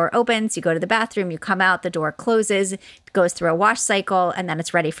in, the door opens, you go to the bathroom, you come out, the door closes, it goes through a wash cycle, and then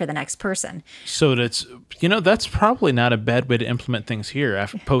it's ready for the next person. So that's probably not a bad way to implement things here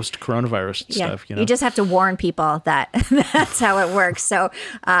after post-coronavirus stuff. You just have to warn people that that's how it works. So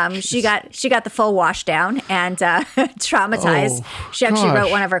she got the full wash down and traumatized. She actually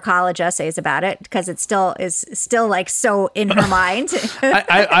wrote one of her college essays about it because it is still like so in her mind.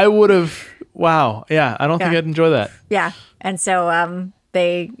 I would have. Wow. Yeah. I don't think I'd enjoy that. Yeah. And so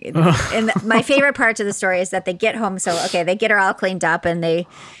my favorite part of the story is that they get home. So, okay, they get her all cleaned up, and they,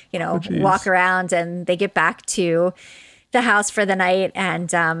 walk around, and they get back to the house for the night. And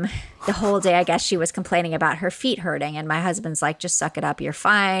the whole day, I guess she was complaining about her feet hurting. And my husband's like, just suck it up. You're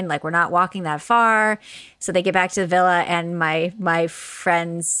fine. Like, we're not walking that far. So they get back to the villa, and my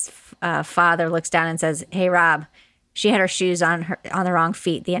friend's father looks down and says, hey, Rob, she had her shoes on the wrong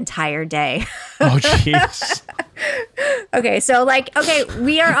feet the entire day. Oh, jeez. Okay, so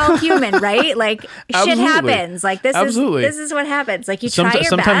we are all human, right? Like, shit happens. Like, this is what happens. Like, you try your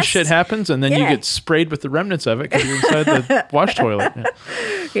sometimes best. Shit happens, and then you get sprayed with the remnants of it because you're inside the wash toilet.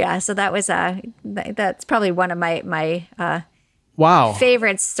 Yeah, so that was that's probably one of my wow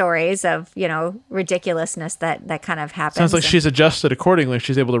favorite stories of ridiculousness that kind of happens. Sounds like she's adjusted accordingly.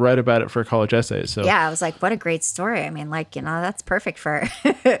 She's able to write about it for college essays. So yeah, I was like, what a great story. I mean, that's perfect for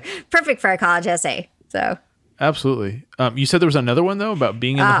a college essay. So absolutely. You said there was another one though about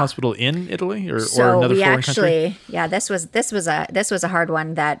being in the hospital in Italy or another foreign country. Yeah, this was a hard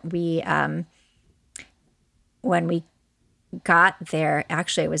one that we when we got there.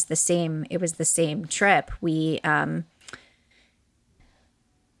 Actually, it was the same trip. We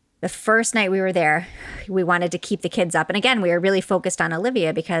the first night we were there, we wanted to keep the kids up. And again, we were really focused on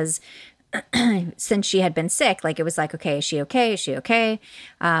Olivia because since she had been sick, like, it was like, okay, is she okay? Is she okay?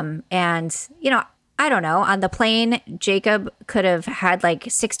 And, I don't know. On the plane, Jacob could have had like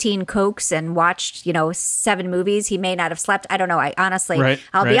 16 Cokes and watched, 7 movies. He may not have slept. I don't know. I honestly,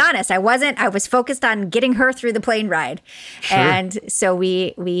 I'll be honest. I was focused on getting her through the plane ride. Sure. And so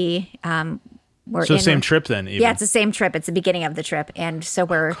we same trip then. Even. Yeah, it's the same trip. It's the beginning of the trip, and so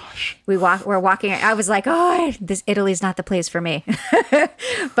we're walking. I was like, oh, Italy's not the place for me.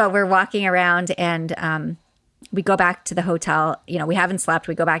 But we're walking around, and we go back to the hotel. We haven't slept.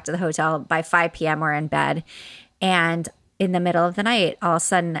 We go back to the hotel by 5 p.m. We're in bed, and in the middle of the night, all of a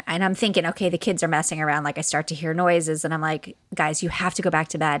sudden, and I'm thinking, okay, the kids are messing around. Like, I start to hear noises, and I'm like, guys, you have to go back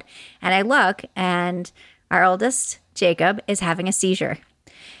to bed. And I look, and our oldest, Jacob, is having a seizure.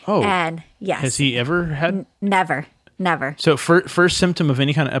 Oh, and yes. Has he ever had? Never. So first symptom of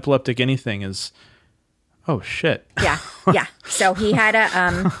any kind of epileptic anything is, oh shit. Yeah. So he had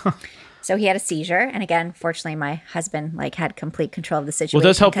a seizure, and again, fortunately, my husband had complete control of the situation. Well, it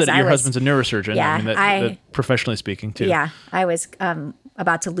does help that your husband's a neurosurgeon. Yeah, I mean, that professionally speaking too. Yeah, I was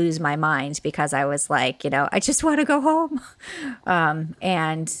about to lose my mind because I was like, I just want to go home,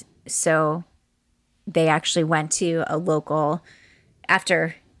 and so they actually went to a local.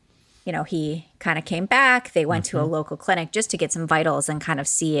 After, he kind of came back, they went to a local clinic just to get some vitals and kind of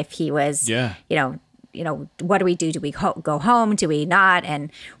see if he was, what do we do? Do we go home? Do we not?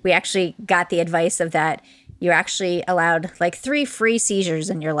 And we actually got the advice of that you're actually allowed 3 free seizures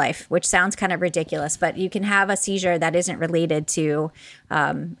in your life, which sounds kind of ridiculous, but you can have a seizure that isn't related to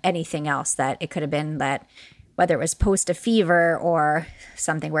anything else. That it could have been that whether it was post a fever or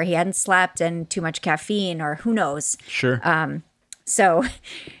something where he hadn't slept and too much caffeine or who knows. Sure. So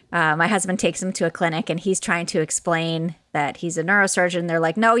my husband takes him to a clinic and he's trying to explain that he's a neurosurgeon. They're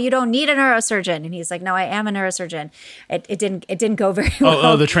like, no, you don't need a neurosurgeon. And he's like, no, I am a neurosurgeon. It didn't go very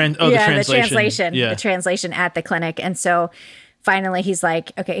well. The translation. The translation at the clinic. And so finally he's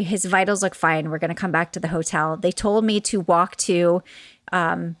like, okay, his vitals look fine. We're going to come back to the hotel. They told me to walk to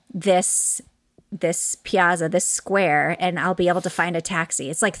this piazza, this square, and I'll be able to find a taxi.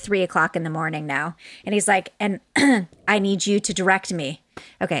 It's like 3:00 in the morning now. And he's like, and I need you to direct me.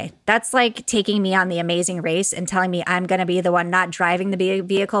 Okay. That's like taking me on The Amazing Race and telling me I'm going to be the one not driving the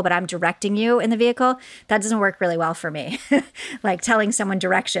vehicle, but I'm directing you in the vehicle. That doesn't work really well for me. Like telling someone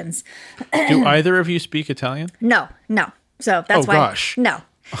directions. Do either of you speak Italian? No. So that's why. Gosh. No.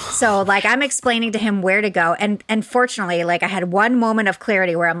 So like I'm explaining to him where to go. And fortunately, like I had one moment of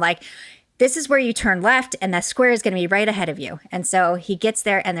clarity where I'm like, this is where you turn left and the square is going to be right ahead of you. And so he gets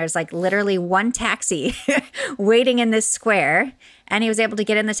there and there's like literally one taxi waiting in this square. And he was able to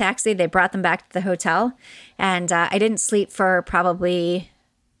get in the taxi. They brought them back to the hotel. And I didn't sleep for probably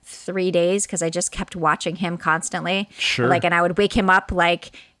 3 days because I just kept watching him constantly. Sure. Like, and I would wake him up like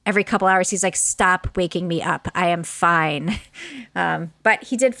every couple hours. He's like, stop waking me up. I am fine. But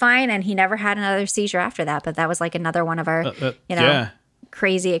he did fine. And he never had another seizure after that. But that was like another one of our,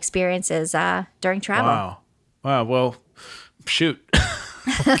 crazy experiences during travel. Wow. Well, shoot.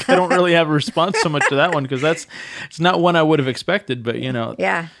 I don't really have a response so much to that one because it's not one I would have expected, but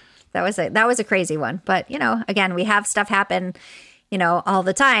Yeah, that was a crazy one. But again, we have stuff happen, all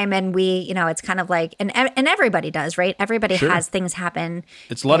the time, and we, it's kind of like, and everybody does, right? Everybody has things happen.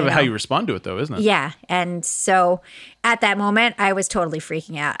 It's a lot of how you respond to it, though, isn't it? Yeah, and so at that moment, I was totally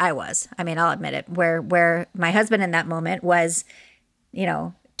freaking out. I mean, I'll admit it. Where my husband in that moment was,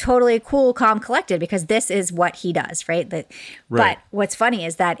 totally cool, calm, collected, because this is what he does, right? But what's funny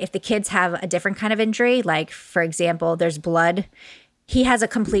is that if the kids have a different kind of injury, like for example, there's blood, he has a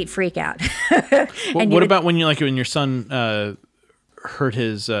complete freak out. What about when your son hurt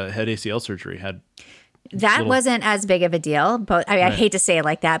his head ACL surgery? That wasn't as big of a deal, but I hate to say it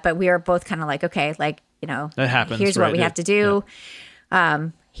like that, but we were both kind of like, okay, like, that happens. Here's what we have to do. Yeah.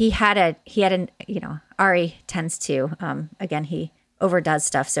 He had an Ari tends to, again, he overdoes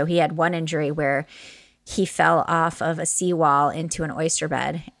stuff. So he had one injury where he fell off of a seawall into an oyster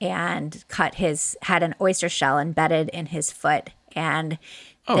bed and had an oyster shell embedded in his foot. And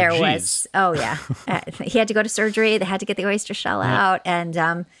he had to go to surgery. They had to get the oyster shell out. And,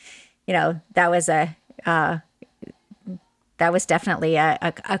 that was definitely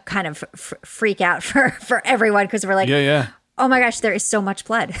a kind of freak out for everyone. Cause we're like, oh my gosh, there is so much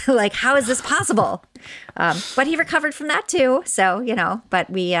blood. Like, how is this possible? But he recovered from that too. So, but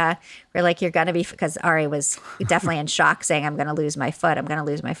we're like, you're going to be, because Ari was definitely in shock saying, I'm going to lose my foot. I'm like,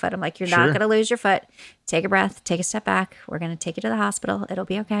 you're not going to lose your foot. Take a breath, take a step back. We're going to take you to the hospital. It'll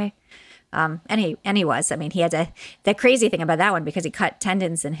be okay. And he was, he had the crazy thing about that one, because he cut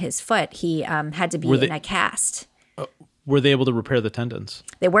tendons in his foot. He had to be in a cast. Were they able to repair the tendons?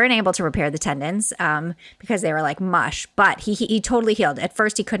 They weren't able to repair the tendons because they were like mush, but he totally healed. At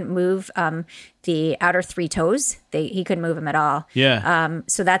first, he couldn't move the outer 3 toes. He couldn't move them at all. Yeah.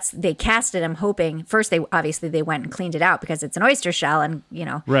 So they casted him hoping, first they went and cleaned it out because it's an oyster shell and,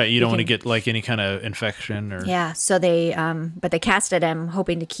 Right. You don't want to get like any kind of infection or. Yeah. So but they casted him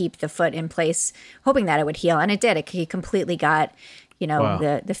hoping to keep the foot in place, hoping that it would heal. And it did. He completely got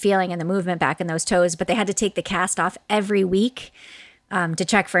the feeling and the movement back in those toes, but they had to take the cast off every week to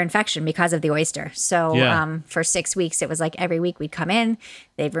check for infection because of the oyster. So for 6 weeks, it was like every week we'd come in,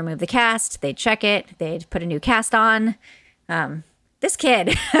 they'd remove the cast, they'd check it, they'd put a new cast on. This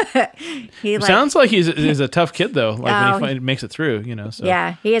kid, sounds like he's a tough kid though. Like when he makes it through, So.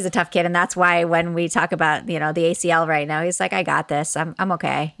 Yeah, he is a tough kid, and that's why when we talk about the ACL right now, he's like, I got this. I'm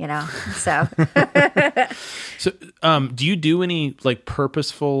okay. So. So, do you do any like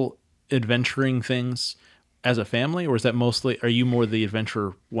purposeful adventuring things as a family, or is that mostly? Are you more the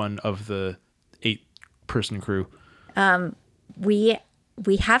adventure one of the 8-person crew? We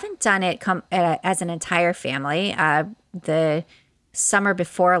haven't done it as an entire family. The summer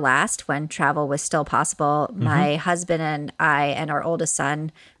before last, when travel was still possible, my husband and I and our oldest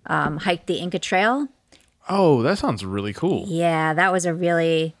son hiked the Inca Trail. Oh, that sounds really cool. Yeah, that was a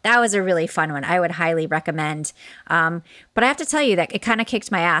really fun one. I would highly recommend. But I have to tell you that it kind of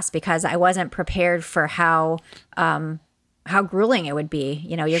kicked my ass because I wasn't prepared for how grueling it would be.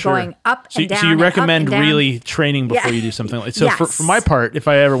 You're going up and down. So you recommend really training before you do something like so. Yes. For my part, if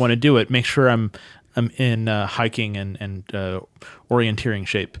I ever want to do it, make sure I'm in hiking and orienteering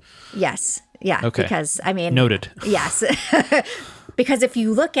shape. Yes. Yeah. Okay. Because noted. Yes. because if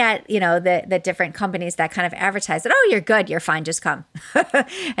you look at, the different companies that kind of advertise that, oh, you're good, you're fine, just come.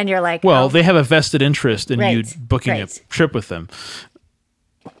 And you're like, well, oh, they have a vested interest in you right, booking a right. trip with them.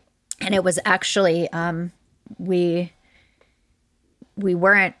 And it was actually, we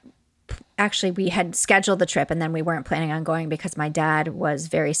weren't, actually, we had scheduled the trip and then we weren't planning on going because my dad was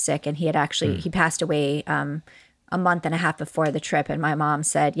very sick and he had actually, he passed away a month and a half before the trip. And my mom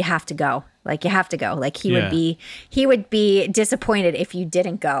said, you have to go. Like, you have to go. Like, he would be disappointed if you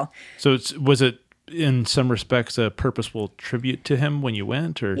didn't go. So was it in some respects a purposeful tribute to him when you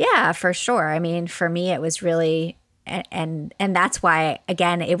went, or? Yeah, for sure. I mean, for me, it was really, and that's why,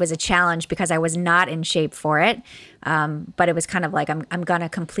 again, it was a challenge because I was not in shape for it. But it was kind of like, I'm going to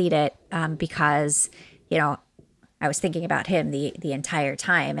complete it because, I was thinking about him the entire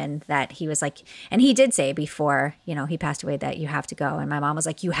time, and that he was like, and he did say before, he passed away, that you have to go. And my mom was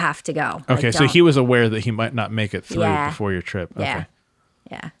like, you have to go. Okay. Like, so he was aware that he might not make it through before your trip. Yeah. Okay.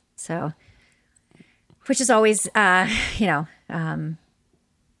 Yeah. So, which is always, that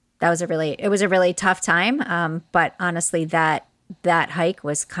was it was a really tough time. But honestly, that hike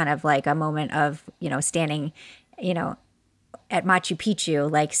was kind of like a moment of, standing, at Machu Picchu,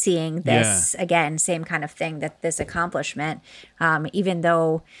 like seeing this again, same kind of thing, that this accomplishment, even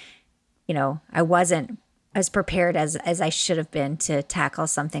though, I wasn't as prepared as I should have been to tackle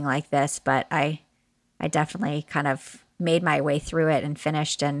something like this, but I definitely kind of made my way through it and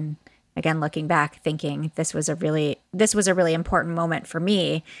finished. And again, looking back, thinking this was a really important moment for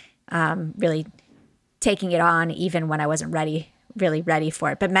me, really taking it on even when I wasn't really ready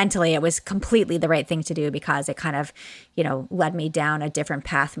for it. But mentally, it was completely the right thing to do because it kind of, led me down a different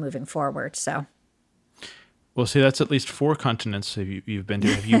path moving forward. So. Well, see, that's at least 4 continents you've been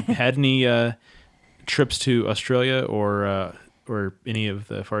to. Have you had any trips to Australia or any of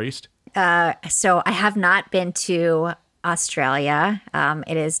the Far East? So I have not been to Australia.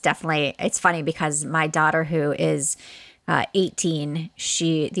 It is definitely, it's funny because my daughter, who is 18,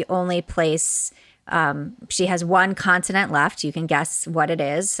 the only place, she has one continent left. You can guess what it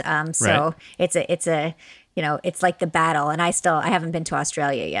is. So right. It's like the battle, and I haven't been to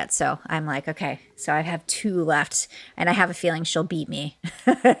Australia yet. So I'm like, okay, so I have 2 left, and I have a feeling she'll beat me.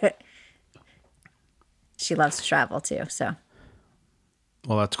 She loves to travel too. So.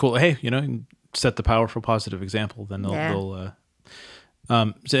 Well, that's cool. Hey, set the powerful positive example. Then they'll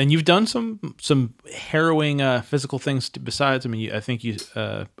so, and you've done some harrowing physical things besides. I mean, I think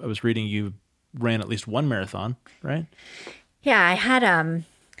I was reading you ran at least 1 marathon, right? Yeah, I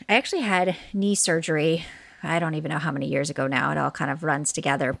actually had knee surgery. I don't even know how many years ago now. It all kind of runs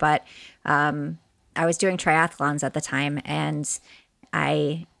together, but I was doing triathlons at the time, and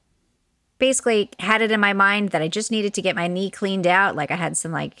I basically had it in my mind that I just needed to get my knee cleaned out. Like, I had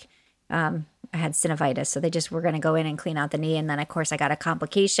some I had synovitis, so they just were going to go in and clean out the knee. And then, of course, I got a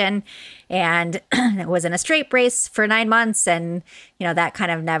complication, and it was in a straight brace for 9 months, and that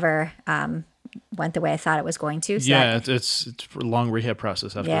kind of never went the way I thought it was going to. So it's a long rehab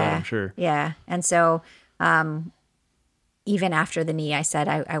process after that, I'm sure. Yeah, and so even after the knee, I said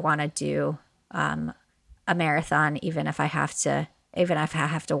I want to do a marathon, even if I have to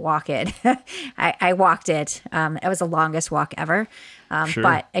walk it. I walked it. It was the longest walk ever. Sure.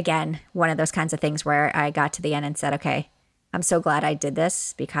 But again, one of those kinds of things where I got to the end and said, okay, I'm so glad I did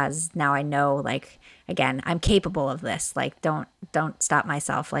this, because now I know, like, again, I'm capable of this. Like, don't stop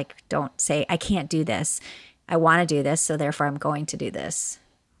myself. Like, don't say I can't do this. I want to do this, so therefore I'm going to do this.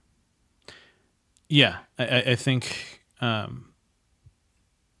 Yeah, I think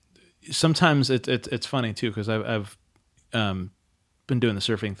sometimes it's funny too, because I've been doing the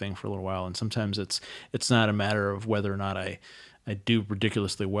surfing thing for a little while, and sometimes it's not a matter of whether or not I do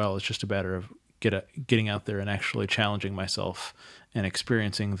ridiculously well. It's just a matter of getting out there and actually challenging myself and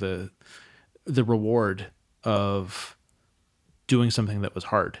experiencing the reward of doing something that was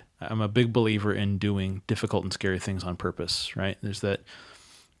hard. I'm a big believer in doing difficult and scary things on purpose, right? There's that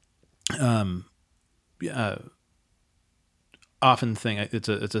often thing. It's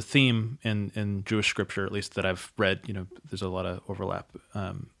a theme in Jewish scripture, at least that I've read. There's a lot of overlap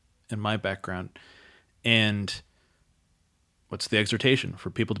in my background. And what's the exhortation? For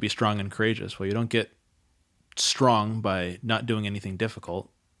people to be strong and courageous. Well, you don't get strong by not doing anything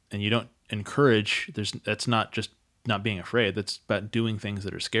difficult, and you don't encourage. That's not just not being afraid. That's about doing things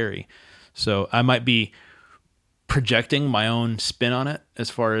that are scary. So I might be projecting my own spin on it as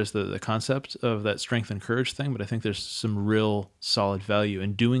far as the concept of that strength and courage thing, but I think there's some real solid value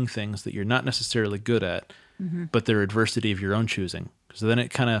in doing things that you're not necessarily good at, but they're adversity of your own choosing. So then it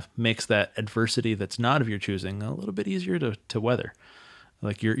kind of makes that adversity that's not of your choosing a little bit easier to weather.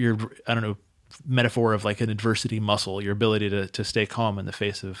 Like you're I don't know, metaphor of like an adversity muscle, your ability to stay calm in the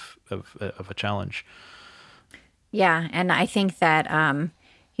face of a challenge. Yeah. And I think that,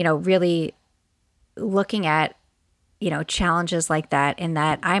 really looking at, challenges like that, in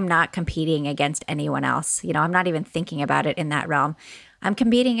that I'm not competing against anyone else. I'm not even thinking about it in that realm. I'm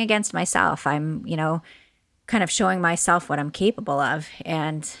competing against myself. I'm, kind of showing myself what I'm capable of.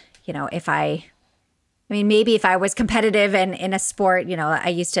 And, maybe if I was competitive and in a sport, I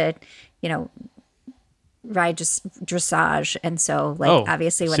used to, ride just dressage. And so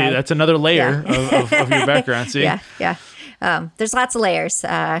obviously when that's another layer of your background. See? Yeah. There's lots of layers.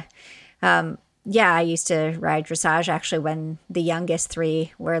 I used to ride dressage. Actually, when the youngest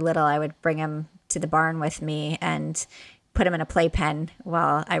three were little, I would bring them to the barn with me and put them in a playpen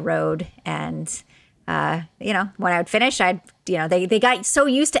while I rode. And, when I would finish, they got so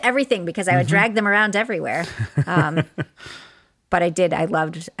used to everything because I would drag them around everywhere. But I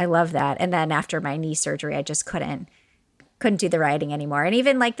loved that. And then after my knee surgery, I just couldn't do the riding anymore. And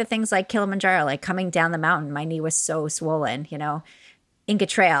even like the things like Kilimanjaro, like coming down the mountain, my knee was so swollen, Inca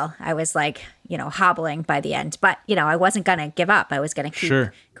Trail, I was like, hobbling by the end, but I wasn't going to give up. I was going to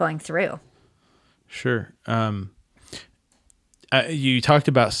keep going through. Sure. You talked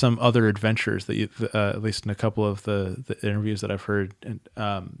about some other adventures that you, at least in a couple of the interviews that I've heard, and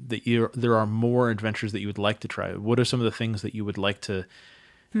there are more adventures that you would like to try. What are some of the things that you would like to,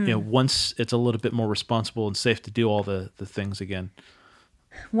 once it's a little bit more responsible and safe to do all the things again?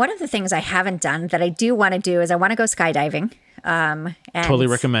 One of the things I haven't done that I do want to do is I want to go skydiving. And totally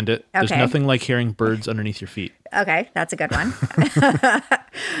recommend it. Okay. There's nothing like hearing birds underneath your feet. Okay, that's a good one.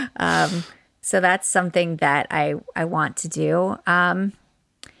 So that's something that I want to do.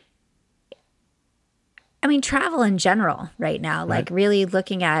 Travel in general right now, like really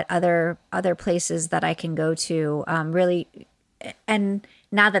looking at other places that I can go to, really. And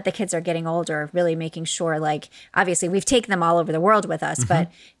now that the kids are getting older, really making sure, like, obviously we've taken them all over the world with us,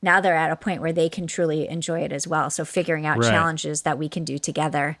 but now they're at a point where they can truly enjoy it as well. So figuring out challenges that we can do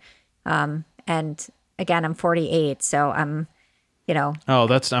together. And again, I'm 48, so I'm, Oh,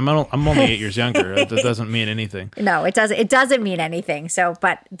 I'm only 8 years younger. That doesn't mean anything. No, it doesn't. It doesn't mean anything. So,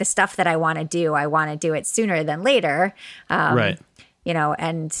 but the stuff that I want to do it sooner than later. Right.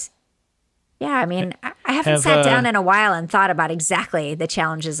 And yeah, I haven't sat down in a while and thought about exactly the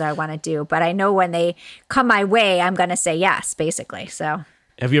challenges I want to do, but I know when they come my way, I'm going to say yes, basically. So,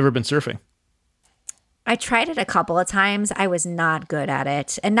 have you ever been surfing? I tried it a couple of times. I was not good at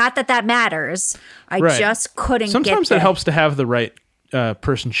it. And not that matters. I just couldn't Sometimes get it helps to have the right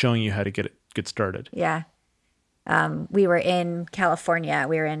person showing you how to get started. Yeah. We were in California.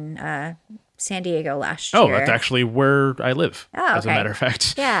 We were in San Diego last year. Oh, that's actually where I live, as a matter of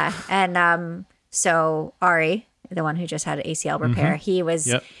fact. Yeah. And so Ari, the one who just had an ACL repair, he was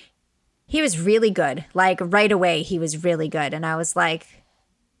really good. Like right away, he was really good. And I was like,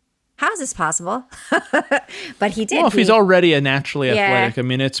 how is this possible? But he did. Well, if he's already a naturally athletic,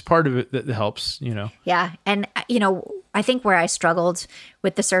 it's part of it that helps, Yeah. And, I think where I struggled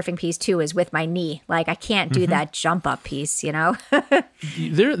with the surfing piece too is with my knee. Like I can't do that jump up piece,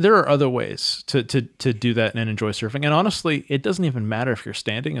 There are other ways to do that and enjoy surfing. And honestly, it doesn't even matter if you're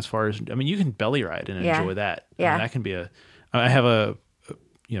standing as far as, you can belly ride and enjoy that. Yeah. That can be I have a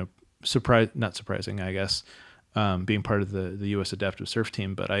not surprising, I guess, being part of the U.S. Adaptive Surf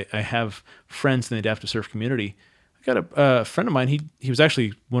team, but I have friends in the adaptive surf community. I got a friend of mine. He was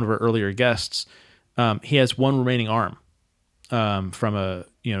actually one of our earlier guests. He has one remaining arm from a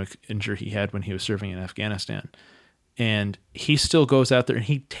injury he had when he was surfing in Afghanistan, and he still goes out there and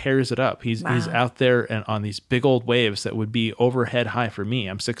he tears it up. He's out there and on these big old waves that would be overhead high for me.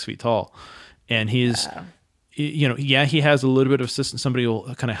 I'm 6 feet tall, and he's. He has a little bit of assistance. Somebody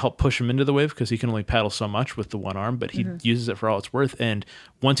will kind of help push him into the wave because he can only paddle so much with the one arm, but he uses it for all it's worth. And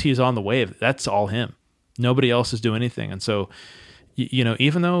once he's on the wave, that's all him. Nobody else is doing anything. And so,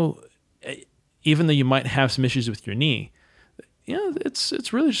 even though you might have some issues with your knee,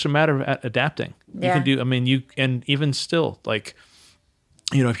 it's really just a matter of adapting. Yeah. You can do, and even still, like,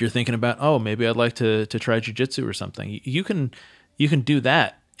 if you're thinking about, oh, maybe I'd like to try jiu-jitsu or something, you can do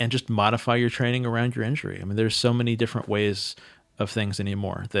that. And just modify your training around your injury. There's so many different ways of things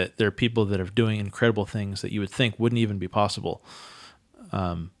anymore that there are people that are doing incredible things that you would think wouldn't even be possible.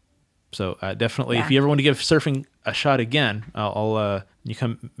 So definitely, if you ever want to give surfing a shot again, I'll you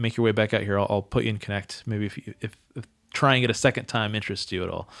come make your way back out here. I'll put you in connect. Maybe if trying it a second time interests you at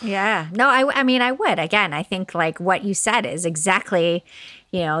all. Yeah, no, I would. Again, I think like what you said is exactly,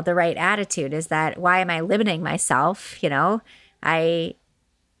 the right attitude. Is that why am I limiting myself?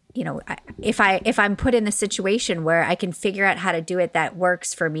 if I'm put in the situation where I can figure out how to do it that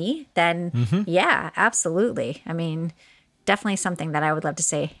works for me, then yeah, absolutely. I mean, definitely something that I would love to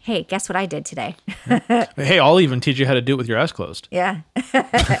say, hey, guess what I did today? Hey, I'll even teach you how to do it with your eyes closed. Yeah.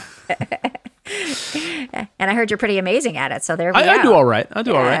 And I heard you're pretty amazing at it. So there we go. I do all right. I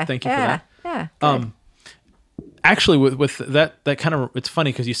do all right. Thank you for that. Yeah. Good. Actually, with that kind of, it's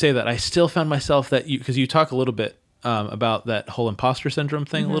funny because you say that. I still found myself because you talk a little bit about that whole imposter syndrome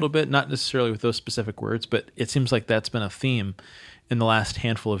thing a little bit, not necessarily with those specific words, but it seems like that's been a theme in the last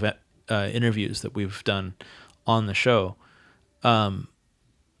handful of interviews that we've done on the show.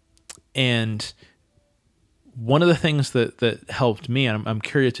 And one of the things that helped me, and I'm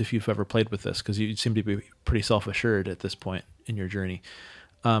curious if you've ever played with this, because you seem to be pretty self-assured at this point in your journey,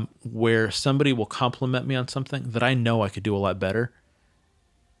 where somebody will compliment me on something that I know I could do a lot better.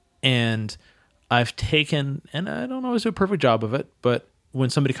 And I've taken, and I don't always do a perfect job of it, but when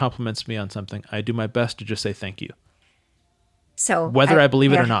somebody compliments me on something, I do my best to just say thank you. So whether I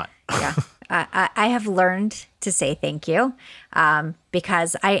believe it or not. Yeah. I have learned to say thank you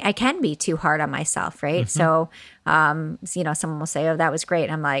because I can be too hard on myself, right? So, someone will say, oh, that was great.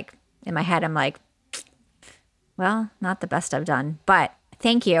 And I'm like, in my head, I'm like, well, not the best I've done, but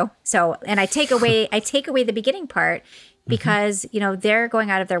thank you. So, and I take away the beginning part because, they're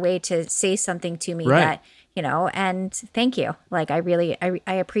going out of their way to say something to me that, and thank you. Like,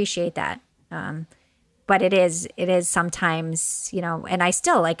 I appreciate that. But it is sometimes, and I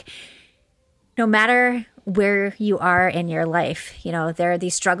still no matter where you are in your life, there are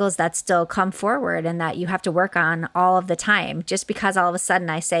these struggles that still come forward and that you have to work on all of the time. Just because all of a sudden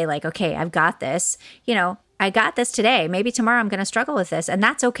I say okay, I've got this, I got this today. Maybe tomorrow I'm going to struggle with this, and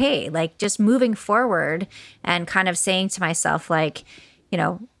that's okay. Just moving forward and kind of saying to myself, okay,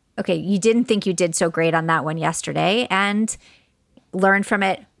 you didn't think you did so great on that one yesterday, and learn from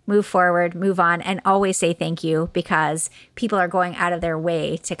it. Move forward, move on, and always say thank you because people are going out of their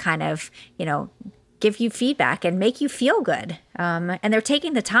way to kind of, give you feedback and make you feel good. And they're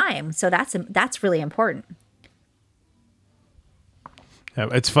taking the time. So that's really important. Yeah,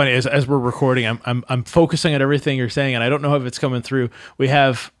 it's funny as we're recording, I'm focusing on everything you're saying, and I don't know if it's coming through.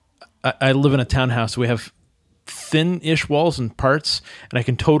 I live in a townhouse. We have thin-ish walls and parts, and I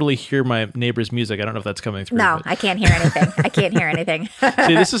can totally hear my neighbor's music. I don't know if that's coming through. No, I can't hear anything. I can't hear anything.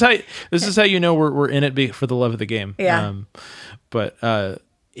 See, this is how we're in it for the love of the game. Yeah. But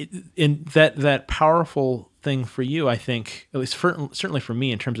in that powerful thing for you, I think, at least certainly for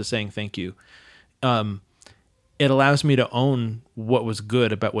me, in terms of saying thank you, it allows me to own what was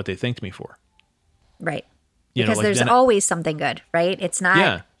good about what they thanked me for. Right. Because there's always something good, right? It's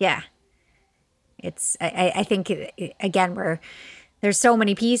not. Yeah. It's, I think, again, there's so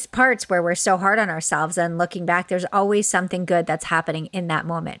many parts where we're so hard on ourselves, and looking back, there's always something good that's happening in that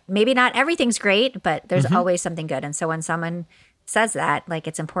moment. Maybe not everything's great, but there's always something good. And so when someone says that,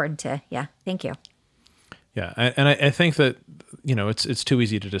 it's important to, thank you. Yeah. And I think that, it's too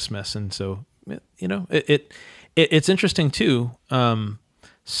easy to dismiss. And so, it's interesting too.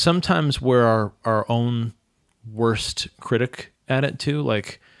 Sometimes we're our own worst critic at it too.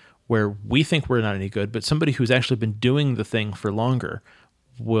 Where we think we're not any good, but somebody who's actually been doing the thing for longer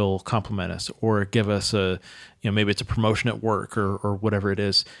will compliment us or give us maybe it's a promotion at work or whatever it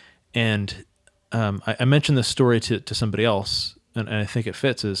is. And I mentioned this story to somebody else, and I think it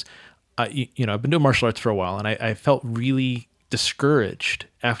fits, is, I've been doing martial arts for a while, and I felt really discouraged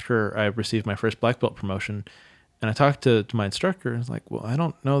after I received my first black belt promotion. And I talked to my instructor, and I was like, well, I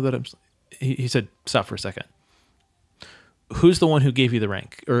don't know that he said, stop for a second. Who's the one who gave you the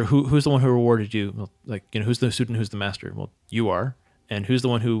rank, or who's the one who rewarded you? Well, who's the student, who's the master? Well, you are. And who's the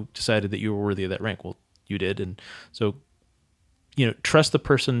one who decided that you were worthy of that rank? Well, you did. And so, trust the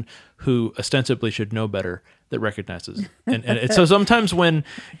person who ostensibly should know better that recognizes. And so sometimes when,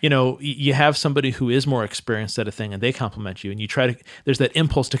 you have somebody who is more experienced at a thing and they compliment you, and you there's that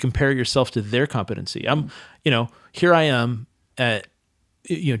impulse to compare yourself to their competency. Here I am at,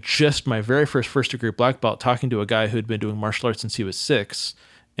 just my very first degree black belt, talking to a guy who'd been doing martial arts since he was 6,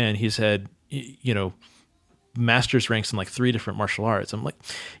 and he's had, master's ranks in 3 different martial arts. I'm like,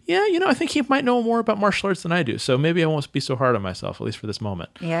 yeah, I think he might know more about martial arts than I do. So maybe I won't be so hard on myself, at least for this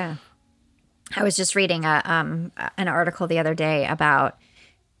moment. Yeah. I was just reading an article the other day about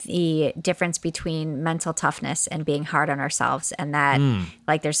the difference between mental toughness and being hard on ourselves. And that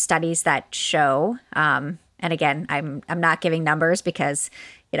there's studies that show, and again, I'm not giving numbers because,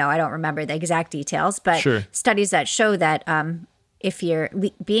 I don't remember the exact details, but studies that show that if you're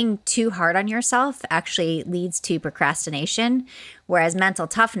being too hard on yourself actually leads to procrastination, whereas mental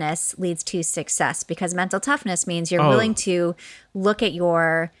toughness leads to success, because mental toughness means you're willing to look at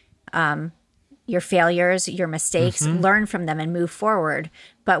your failures, your mistakes, learn from them and move forward.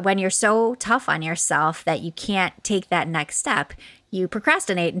 But when you're so tough on yourself that you can't take that next step, you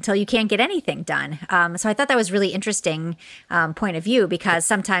procrastinate until you can't get anything done. So I thought that was really interesting point of view, because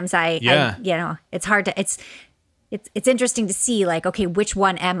sometimes I it's hard to, it's interesting to see like, okay, which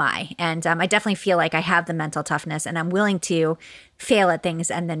one am I? And I definitely feel like I have the mental toughness and I'm willing to fail at things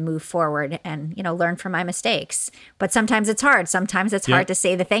and then move forward and, learn from my mistakes. But sometimes it's hard. Sometimes it's hard to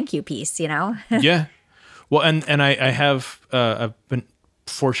say the thank you piece, Yeah. Well, and I have, I've been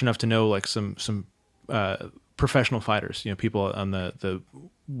fortunate enough to know like some professional fighters, people on the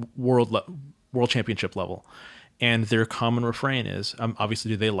world championship level. And their common refrain is, obviously,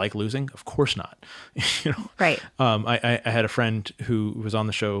 do they like losing? Of course not. Right. I had a friend who was on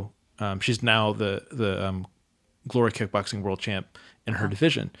the show. She's now the Glory Kickboxing World Champ in her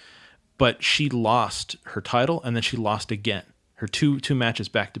division, but she lost her title and then she lost again, her two matches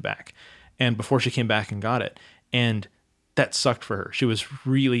back to back, and before she came back and got it, and that sucked for her. She was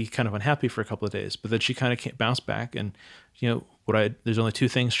really kind of unhappy for a couple of days, but then she kind of bounced back, and there's only two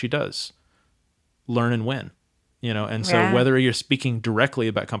things she does: learn and win. And so whether you're speaking directly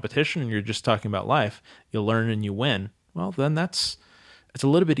about competition and you're just talking about life, you learn and you win. Well, then it's a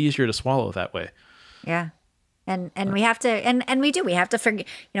little bit easier to swallow that way. Yeah. And we have to, and we do, we have to forget,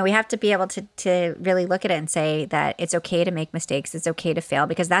 we have to be able to really look at it and say that it's okay to make mistakes. It's okay to fail,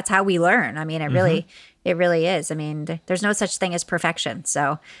 because that's how we learn. I mean, it really is. I mean, there's no such thing as perfection.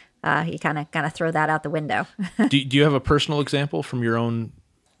 So you kind of throw that out the window. Do you have a personal example from your own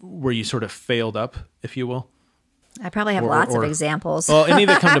where you sort of failed up, if you will? I probably have lots of examples. Well, any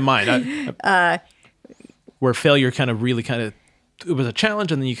that come to mind, where failure it was a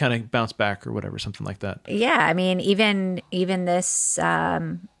challenge and then you kind of bounce back or whatever, something like that. Yeah, I mean, even this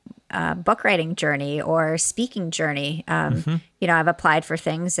book writing journey or speaking journey, I've applied for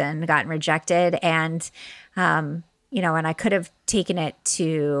things and gotten rejected, and and I could have taken it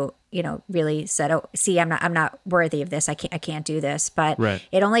to really said, oh, see, I'm not worthy of this. I can't do this, but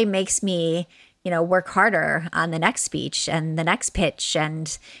it only makes me work harder on the next speech and the next pitch.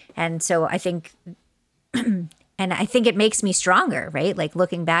 And so I think, and I think it makes me stronger, right? Like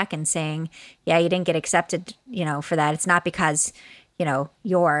looking back and saying, yeah, you didn't get accepted, for that. It's not because,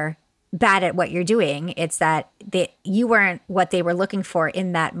 you're bad at what you're doing. It's that you weren't what they were looking for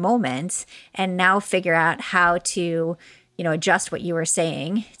in that moment, and now figure out how to, adjust what you were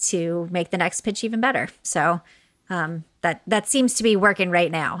saying to make the next pitch even better. So that seems to be working right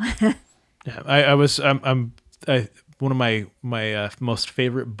now. Yeah, one of my most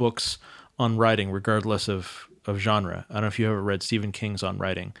favorite books on writing, regardless of genre. I don't know if you ever read Stephen King's On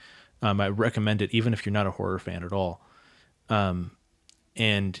Writing. I recommend it, even if you're not a horror fan at all. And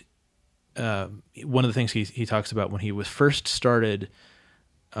one of the things he talks about when he was first started,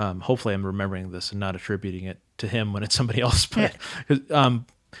 hopefully I'm remembering this and not attributing it to him when it's somebody else,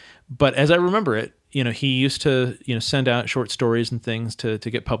 but as I remember it, he used to, send out short stories and things to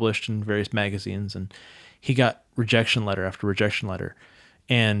get published in various magazines, and he got rejection letter after rejection letter.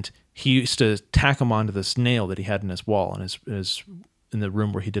 And he used to tack them onto this nail that he had in his wall in his in the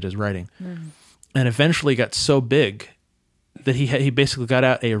room where he did his writing. And eventually got so big that he basically got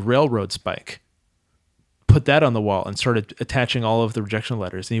out a railroad spike, put that on the wall, and started attaching all of the rejection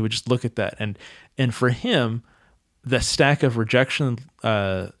letters. And he would just look at that. And for him, the stack of rejection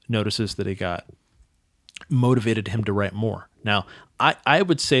notices that he got motivated him to write more. Now, I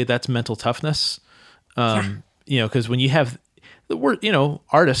would say that's mental toughness, because when you have the word,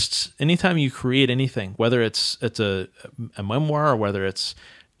 artists, anytime you create anything, whether it's a memoir or whether it's,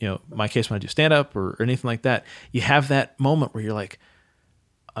 my case when I do stand up or anything like that, you have that moment where you're like,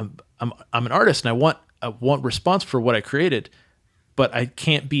 I'm an artist and I want response for what I created, but I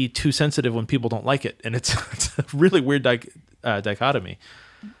can't be too sensitive when people don't like it. And it's a really weird dichotomy.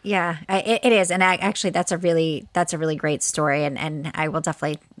 Yeah, it is. And actually, that's a really great story. And I will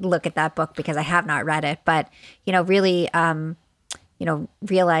definitely look at that book because I have not read it. But, really,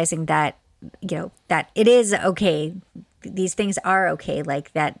 realizing that, that it is okay. These things are okay.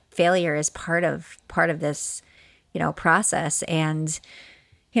 Like that failure is part of this, process. And,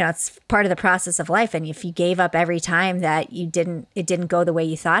 it's part of the process of life. And if you gave up every time that it didn't go the way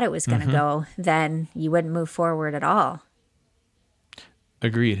you thought it was going to go, then you wouldn't move forward at all.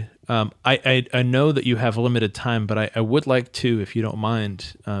 Agreed. I know that you have limited time, but I would like to, if you don't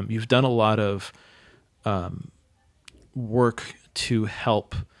mind, you've done a lot of work to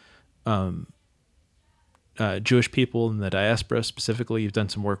help Jewish people in the diaspora specifically. You've done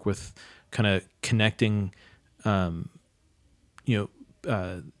some work with kind of connecting, the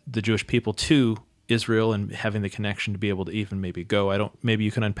Jewish people to Israel and having the connection to be able to even maybe go. Maybe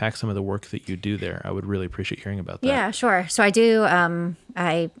you can unpack some of the work that you do there. I would really appreciate hearing about that. Yeah, sure. So I do, I'm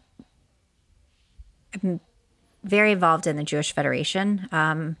very involved in the Jewish Federation.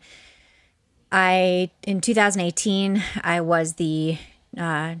 In 2018, I was the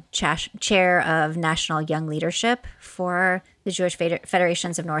chair of National Young Leadership for the Jewish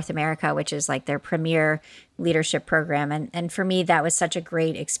Federations of North America, which is like their premier leadership program. And for me, that was such a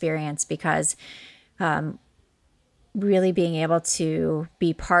great experience because really being able to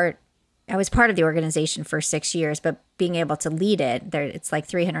be I was part of the organization for 6 years, but being able to lead it, it's like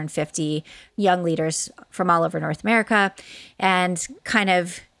 350 young leaders from all over North America, and kind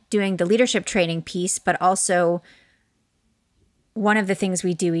of doing the leadership training piece, but also one of the things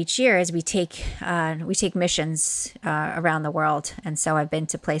we do each year is we take missions around the world. And so I've been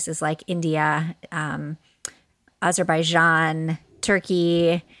to places like India, Azerbaijan,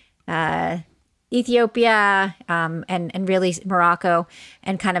 Turkey, Ethiopia, and really Morocco,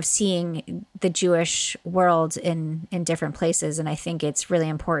 and kind of seeing the Jewish world in different places. And I think it's really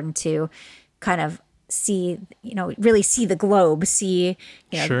important to kind of really see the globe, see,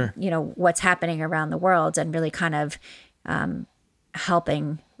 Sure. What's happening around the world, and really kind of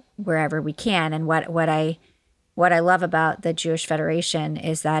helping wherever we can. And what I love about the Jewish Federation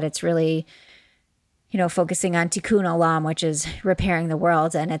is that it's really, focusing on tikkun olam, which is repairing the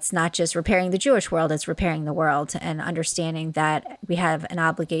world. And it's not just repairing the Jewish world, it's repairing the world, and understanding that we have an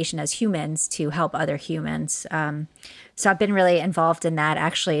obligation as humans to help other humans. So I've been really involved in that,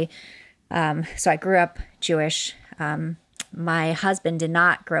 actually. So I grew up Jewish. My husband did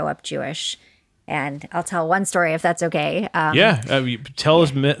not grow up Jewish. And I'll tell one story if that's okay. Tell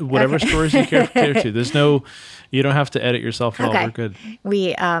us whatever stories you care to. You don't have to edit yourself at all. We're good.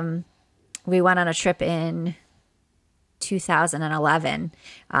 We went on a trip in 2011.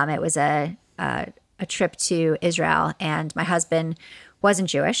 It was a trip to Israel, and my husband wasn't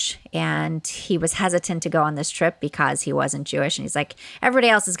Jewish, and he was hesitant to go on this trip because he wasn't Jewish. And he's like, everybody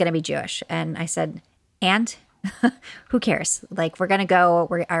else is going to be Jewish. And I said, and who cares? Like, we're going to go.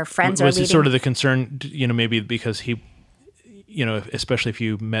 Our friends are leading. Was it sort of the concern, maybe because he, especially if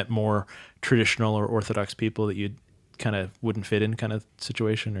you met more traditional or Orthodox people, that you kind of wouldn't fit in kind of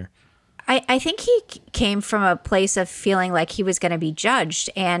situation? Or I think he came from a place of feeling like he was going to be judged.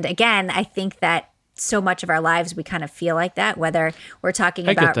 And again, I think that so much of our lives, we kind of feel like that, whether we're talking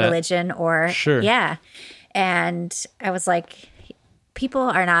about religion or, sure. Yeah. And I was like, people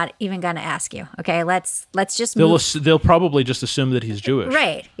are not even going to ask you. Okay, let's just move. They'll probably just assume that he's Jewish.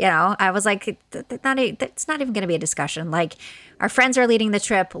 Right. I was like, it's not even going to be a discussion. Like, our friends are leading the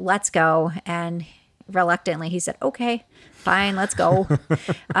trip. Let's go. And reluctantly, he said, okay, fine, let's go.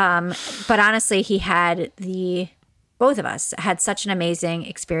 But honestly, both of us had such an amazing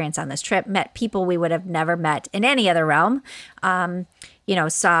experience on this trip, met people we would have never met in any other realm,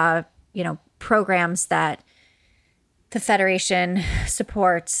 saw, programs that the Federation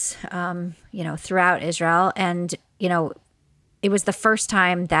supports, throughout Israel. And, it was the first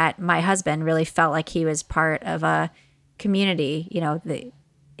time that my husband really felt like he was part of a community.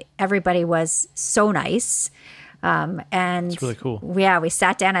 Everybody was so nice. And it's really cool. Yeah, we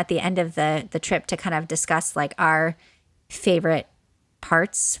sat down at the end of the trip to kind of discuss like our favorite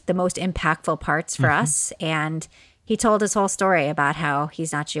parts, the most impactful parts for us. And he told his whole story about how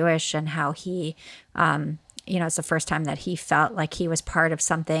he's not Jewish and how he, it's the first time that he felt like he was part of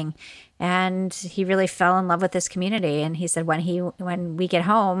something, and he really fell in love with this community. And he said when we get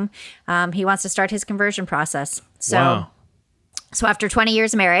home, he wants to start his conversion process. So. Wow. So after 20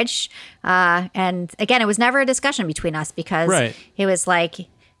 years of marriage, and again, it was never a discussion between us because It was like,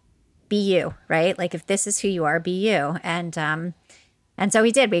 be you, right? Like, if this is who you are, be you. And so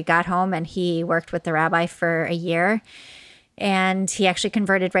he did. We got home and he worked with the rabbi for a year, and he actually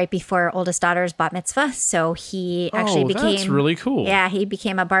converted right before our oldest daughter's bat mitzvah. So he actually became, that's really cool. Yeah, he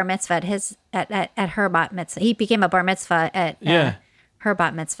became a bar mitzvah at her bat mitzvah. He became a bar mitzvah at her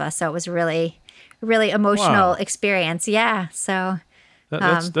bat mitzvah. So it was really emotional experience. Yeah. So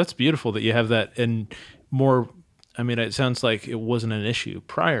that's beautiful that you have that. And more, I mean, it sounds like it wasn't an issue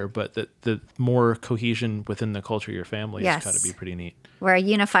prior, but that the more cohesion within the culture of your family has got to be pretty neat. We're a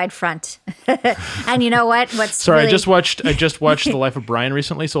unified front. And you know what? Sorry, I just watched The Life of Brian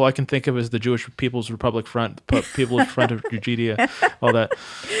recently, so all I can think of is the Jewish People's Republic Front, People's Front of Judea, all that.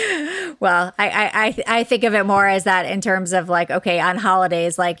 Well, I think of it more as that in terms of like, okay, on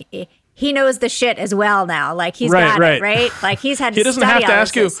holidays, like he knows the shit as well now. Like he's Right, got right. it, right? Like he's had to He doesn't study have to all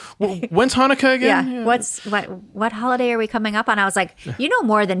ask you, when's Hanukkah again? Yeah. What holiday are we coming up on? I was like, you know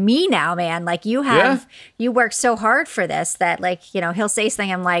more than me now, man. Like you worked so hard for this that like, you know, he'll say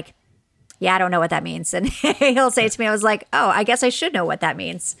something. I'm like, yeah, I don't know what that means. And he'll say to me, I was like, oh, I guess I should know what that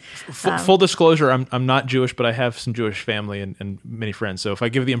means. Full disclosure, I'm not Jewish, but I have some Jewish family and many friends. So if I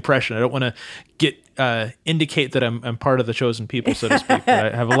give the impression, I don't want to indicate that I'm part of the chosen people, so to speak.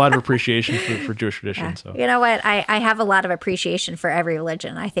 But I have a lot of appreciation for Jewish tradition. So you know what? I have a lot of appreciation for every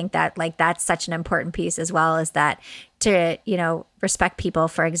religion. I think that like that's such an important piece as well, is that to, you know, respect people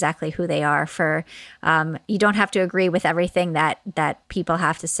for exactly who they are. For you don't have to agree with everything that people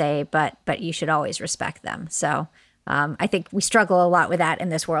have to say, but you should always respect them. So I think we struggle a lot with that in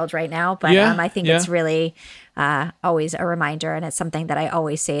this world right now. But I think it's really always a reminder, and it's something that I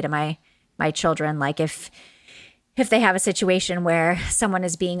always say to my children. Like if they have a situation where someone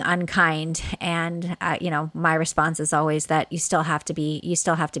is being unkind, and you know, my response is always that you still have to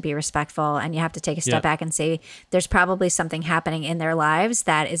be respectful, and you have to take a step back and say there's probably something happening in their lives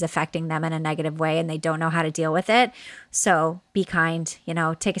that is affecting them in a negative way, and they don't know how to deal with it. So be kind, you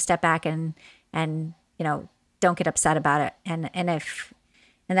know, take a step back and you know, don't get upset about it. And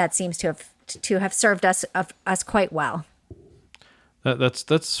that seems to have served us quite well.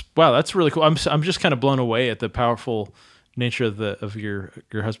 That's wow. That's really cool. I'm just kind of blown away at the powerful nature of your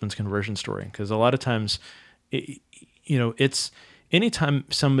husband's conversion story, because a lot of times, it's anytime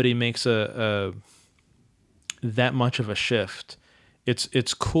somebody makes a that much of a shift,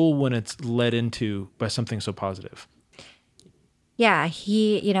 it's cool when it's led into by something so positive. Yeah,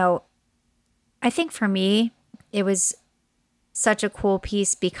 you know, I think for me it was such a cool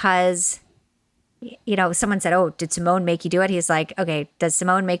piece because, you know, someone said, "Oh, did Simone make you do it?" He's like, "Okay, does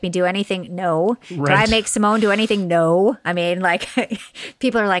Simone make me do anything? No. Right. Do I make Simone do anything? No." I mean, like,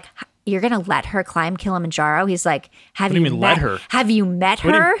 people are like, "You're gonna let her climb Kilimanjaro?" He's like, "Have you met her? Have you met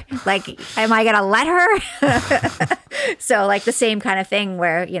her? Like, am I gonna let her?" So, like the same kind of thing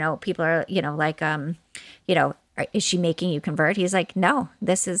where, you know, people are, you know, like, you know, is she making you convert? He's like, no,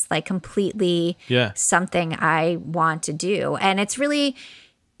 this is like completely something I want to do, and it's really.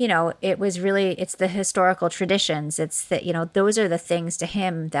 You know, it's the historical traditions. It's that, you know, those are the things to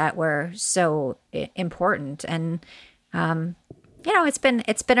him that were so important. And, you know, it's been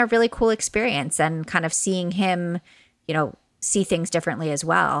a really cool experience, and kind of seeing him, you know, see things differently as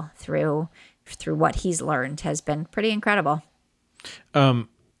well through what he's learned has been pretty incredible. And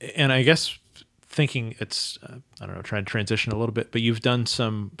I guess thinking it's, I don't know, trying to transition a little bit, but you've done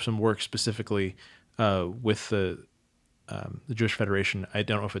some work specifically with the Jewish Federation. I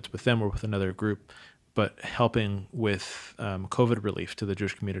don't know if it's with them or with another group, but helping with COVID relief to the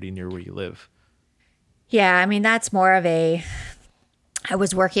Jewish community near where you live. Yeah, I mean, that's more of I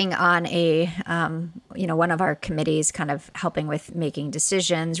was working on you know, one of our committees, kind of helping with making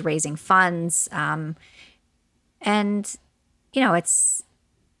decisions, raising funds. And, you know, it's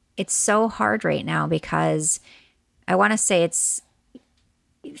so hard right now because I want to say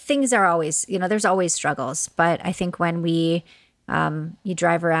things are always, you know, there's always struggles, but I think when you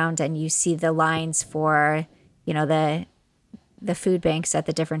drive around and you see the lines for, you know, the food banks at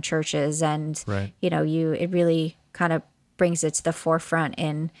the different churches, and, you know, it really kind of brings it to the forefront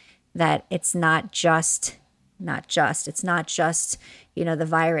in that it's not just, you know, the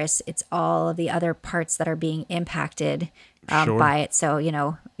virus, it's all of the other parts that are being impacted by it. So, you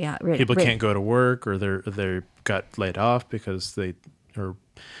know, people can't go to work, or they got laid off because or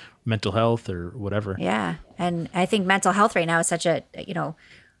mental health or whatever. Yeah. And I think mental health right now is such a, you know,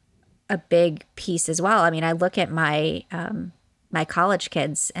 a big piece as well. I mean, I look at my my college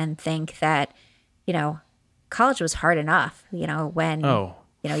kids and think that, you know, college was hard enough, you know, when you know,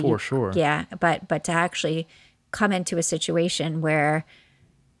 for sure. Yeah, but to actually come into a situation where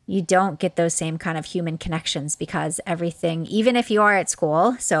you don't get those same kind of human connections, because everything, even if you are at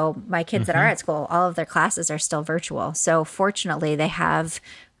school, so my kids that are at school, all of their classes are still virtual. So fortunately they have,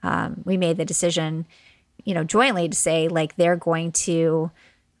 we made the decision, you know, jointly to say like they're going to,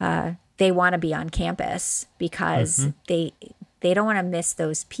 they want to be on campus because they don't want to miss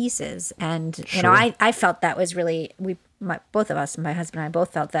those pieces. And, you know, I felt that was really, both of us, my husband and I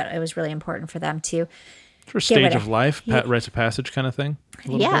both felt that it was really important for them to, for stage of life, rites of passage kind of thing.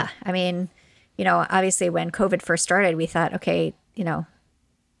 Yeah. Bit. I mean, you know, obviously when COVID first started, we thought, okay, you know,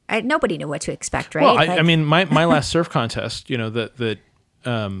 nobody knew what to expect, right? Well, I mean, my last surf contest, you know,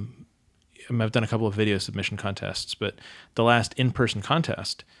 I've done a couple of video submission contests, but the last in-person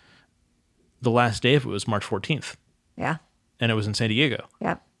contest, the last day of it was March 14th. Yeah. And it was in San Diego.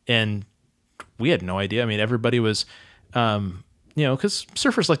 Yeah. And we had no idea. I mean, everybody was, because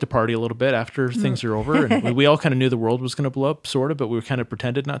surfers like to party a little bit after things are over, and we all kind of knew the world was going to blow up, sort of, but we kind of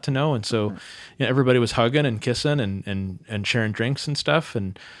pretended not to know, and so everybody was hugging and kissing and sharing drinks and stuff,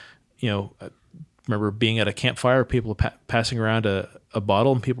 and I remember being at a campfire, people passing around a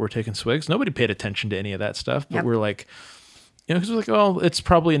bottle, and people were taking swigs. Nobody paid attention to any of that stuff, but we're like, because we're like, oh, it's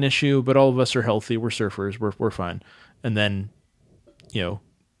probably an issue, but all of us are healthy. We're surfers. We're fine. And then,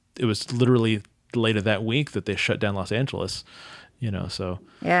 it was literally later that week that they shut down Los Angeles. So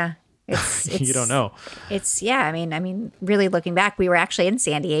yeah, it's you don't know. I mean, really looking back, we were actually in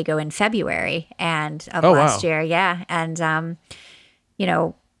San Diego in February of last year. Yeah. And,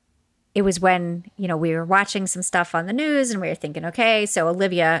 it was when, we were watching some stuff on the news and we were thinking, okay, so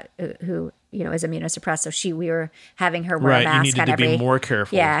Olivia, who, is immunosuppressed. So we were having her wear a mask. You needed to be more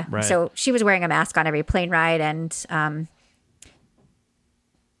careful. Yeah. Right. So she was wearing a mask on every plane ride. And,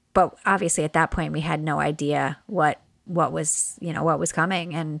 but obviously at that point we had no idea what was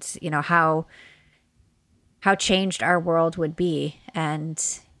coming and, how changed our world would be. And,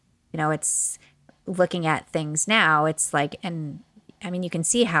 it's looking at things now, it's like, and I mean, you can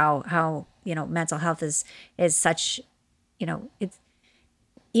see how, mental health is such, it's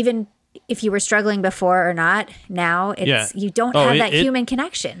even if you were struggling before or not, now you don't have that human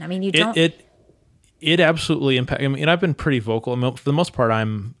connection. I mean, you don't. It absolutely impacts. I mean, I've been pretty vocal. I mean, for the most part,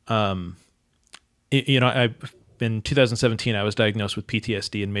 in 2017, I was diagnosed with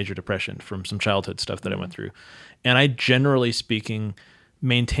PTSD and major depression from some childhood stuff that I went through. And I, generally speaking,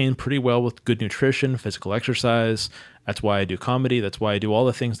 maintain pretty well with good nutrition, physical exercise. That's why I do comedy. That's why I do all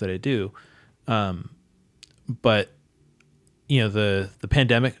the things that I do. But the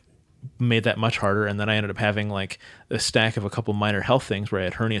pandemic made that much harder, and then I ended up having like a stack of a couple minor health things where I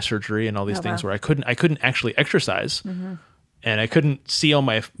had hernia surgery and all these things where I couldn't actually exercise, and I couldn't see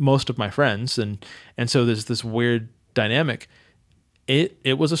most of my friends, and so there's this weird dynamic.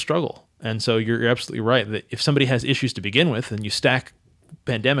 It was a struggle, and so you're absolutely right that if somebody has issues to begin with and you stack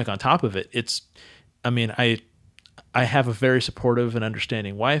pandemic on top of it, I have a very supportive and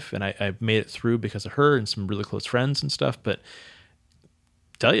understanding wife, and I made it through because of her and some really close friends and stuff, but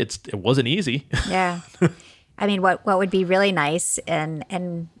tell you, it wasn't easy. Yeah. I mean, what would be really nice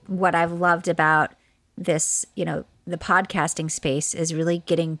and what I've loved about this, the podcasting space is really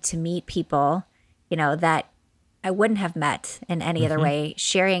getting to meet people, that I wouldn't have met in any other way,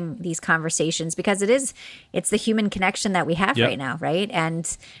 sharing these conversations, because it's the human connection that we have right now. Right.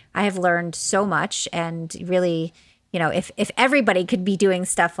 And I have learned so much, and really, if everybody could be doing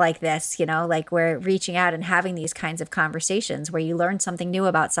stuff like this, like we're reaching out and having these kinds of conversations where you learn something new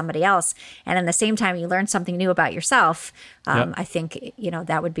about somebody else, and in the same time you learn something new about yourself, I think,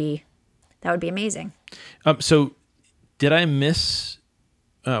 that would be amazing. So did I miss,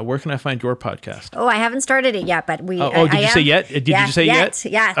 where can I find your podcast? Oh, I haven't started it yet, but did you say yet? Did you say yet?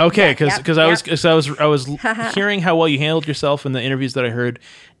 Yeah. Okay. Cause I was hearing how well you handled yourself in the interviews that I heard,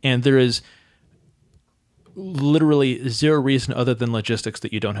 and there is literally zero reason other than logistics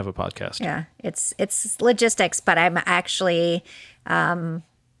that you don't have a podcast. Yeah, it's logistics, but I'm actually, a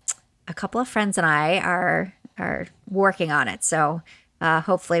couple of friends and I are working on it. So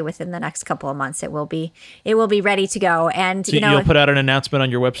hopefully within the next couple of months it will be ready to go. And so you'll put out an announcement on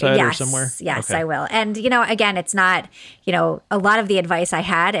your website or somewhere? Yes, okay. I will. And again, it's not, a lot of the advice I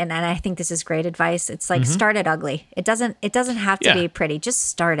had, and I think this is great advice. It's like, start it ugly. It doesn't have to be pretty. Just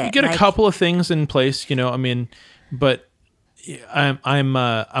start it. You get a couple of things in place, but I'm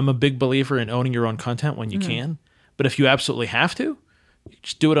a big believer in owning your own content when you can. But if you absolutely have to,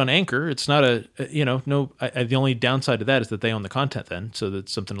 just do it on Anchor. It's not the only downside to that is that they own the content then. So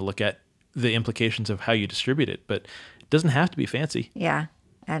that's something to look at, the implications of how you distribute it, but it doesn't have to be fancy. Yeah.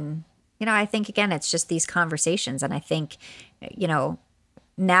 And, I think, again, it's just these conversations. And I think,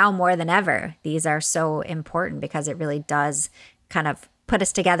 now more than ever, these are so important because it really does kind of put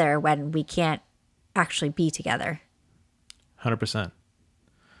us together when we can't actually be together. 100%.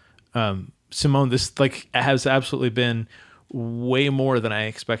 Simone, this has absolutely been way more than I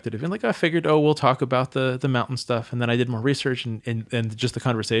expected. Even I figured, we'll talk about the mountain stuff, and then I did more research, and just the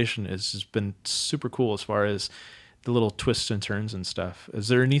conversation has been super cool as far as the little twists and turns and stuff. Is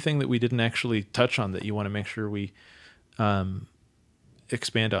there anything that we didn't actually touch on that you want to make sure we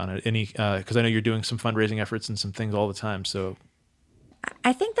expand on it? Because I know you're doing some fundraising efforts and some things all the time, so.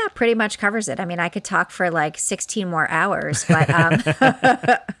 I think that pretty much covers it. I mean, I could talk for 16 more hours, but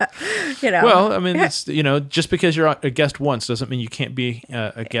Well, I mean, it's, just because you're a guest once doesn't mean you can't be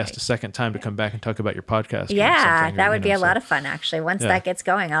a guest a second time to come back and talk about your podcast. Yeah, that would be a lot of fun, actually. Once that gets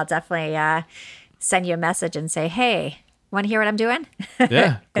going, I'll definitely send you a message and say, hey, want to hear what I'm doing?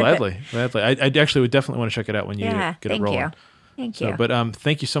 Yeah, gladly. I actually would definitely want to check it out when you get it rolling. Thank you. Thank you. But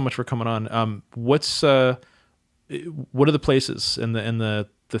thank you so much for coming on. What are the places and the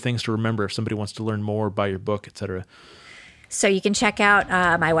things to remember if somebody wants to learn more, buy your book, etc.? So you can check out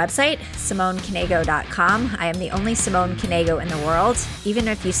my website, SimoneKnego.com. I am the only Simone Knego in the world. Even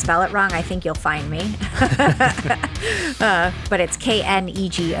if you spell it wrong, I think you'll find me. But it's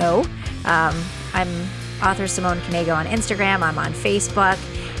Knego. I'm author Simone Knego on Instagram. I'm on Facebook.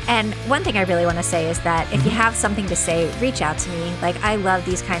 And one thing I really want to say is that if you have something to say, reach out to me. Like, I love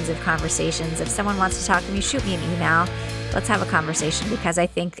these kinds of conversations. If someone wants to talk to me, shoot me an email. Let's have a conversation, because I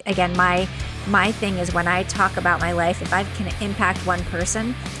think, again, my thing is when I talk about my life, if I can impact one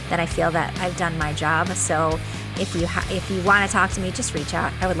person, then I feel that I've done my job. So if you want to talk to me, just reach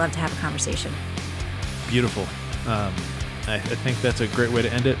out. I would love to have a conversation. Beautiful. I think that's a great way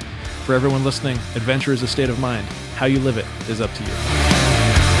to end it. For everyone listening, adventure is a state of mind. How you live it is up to you.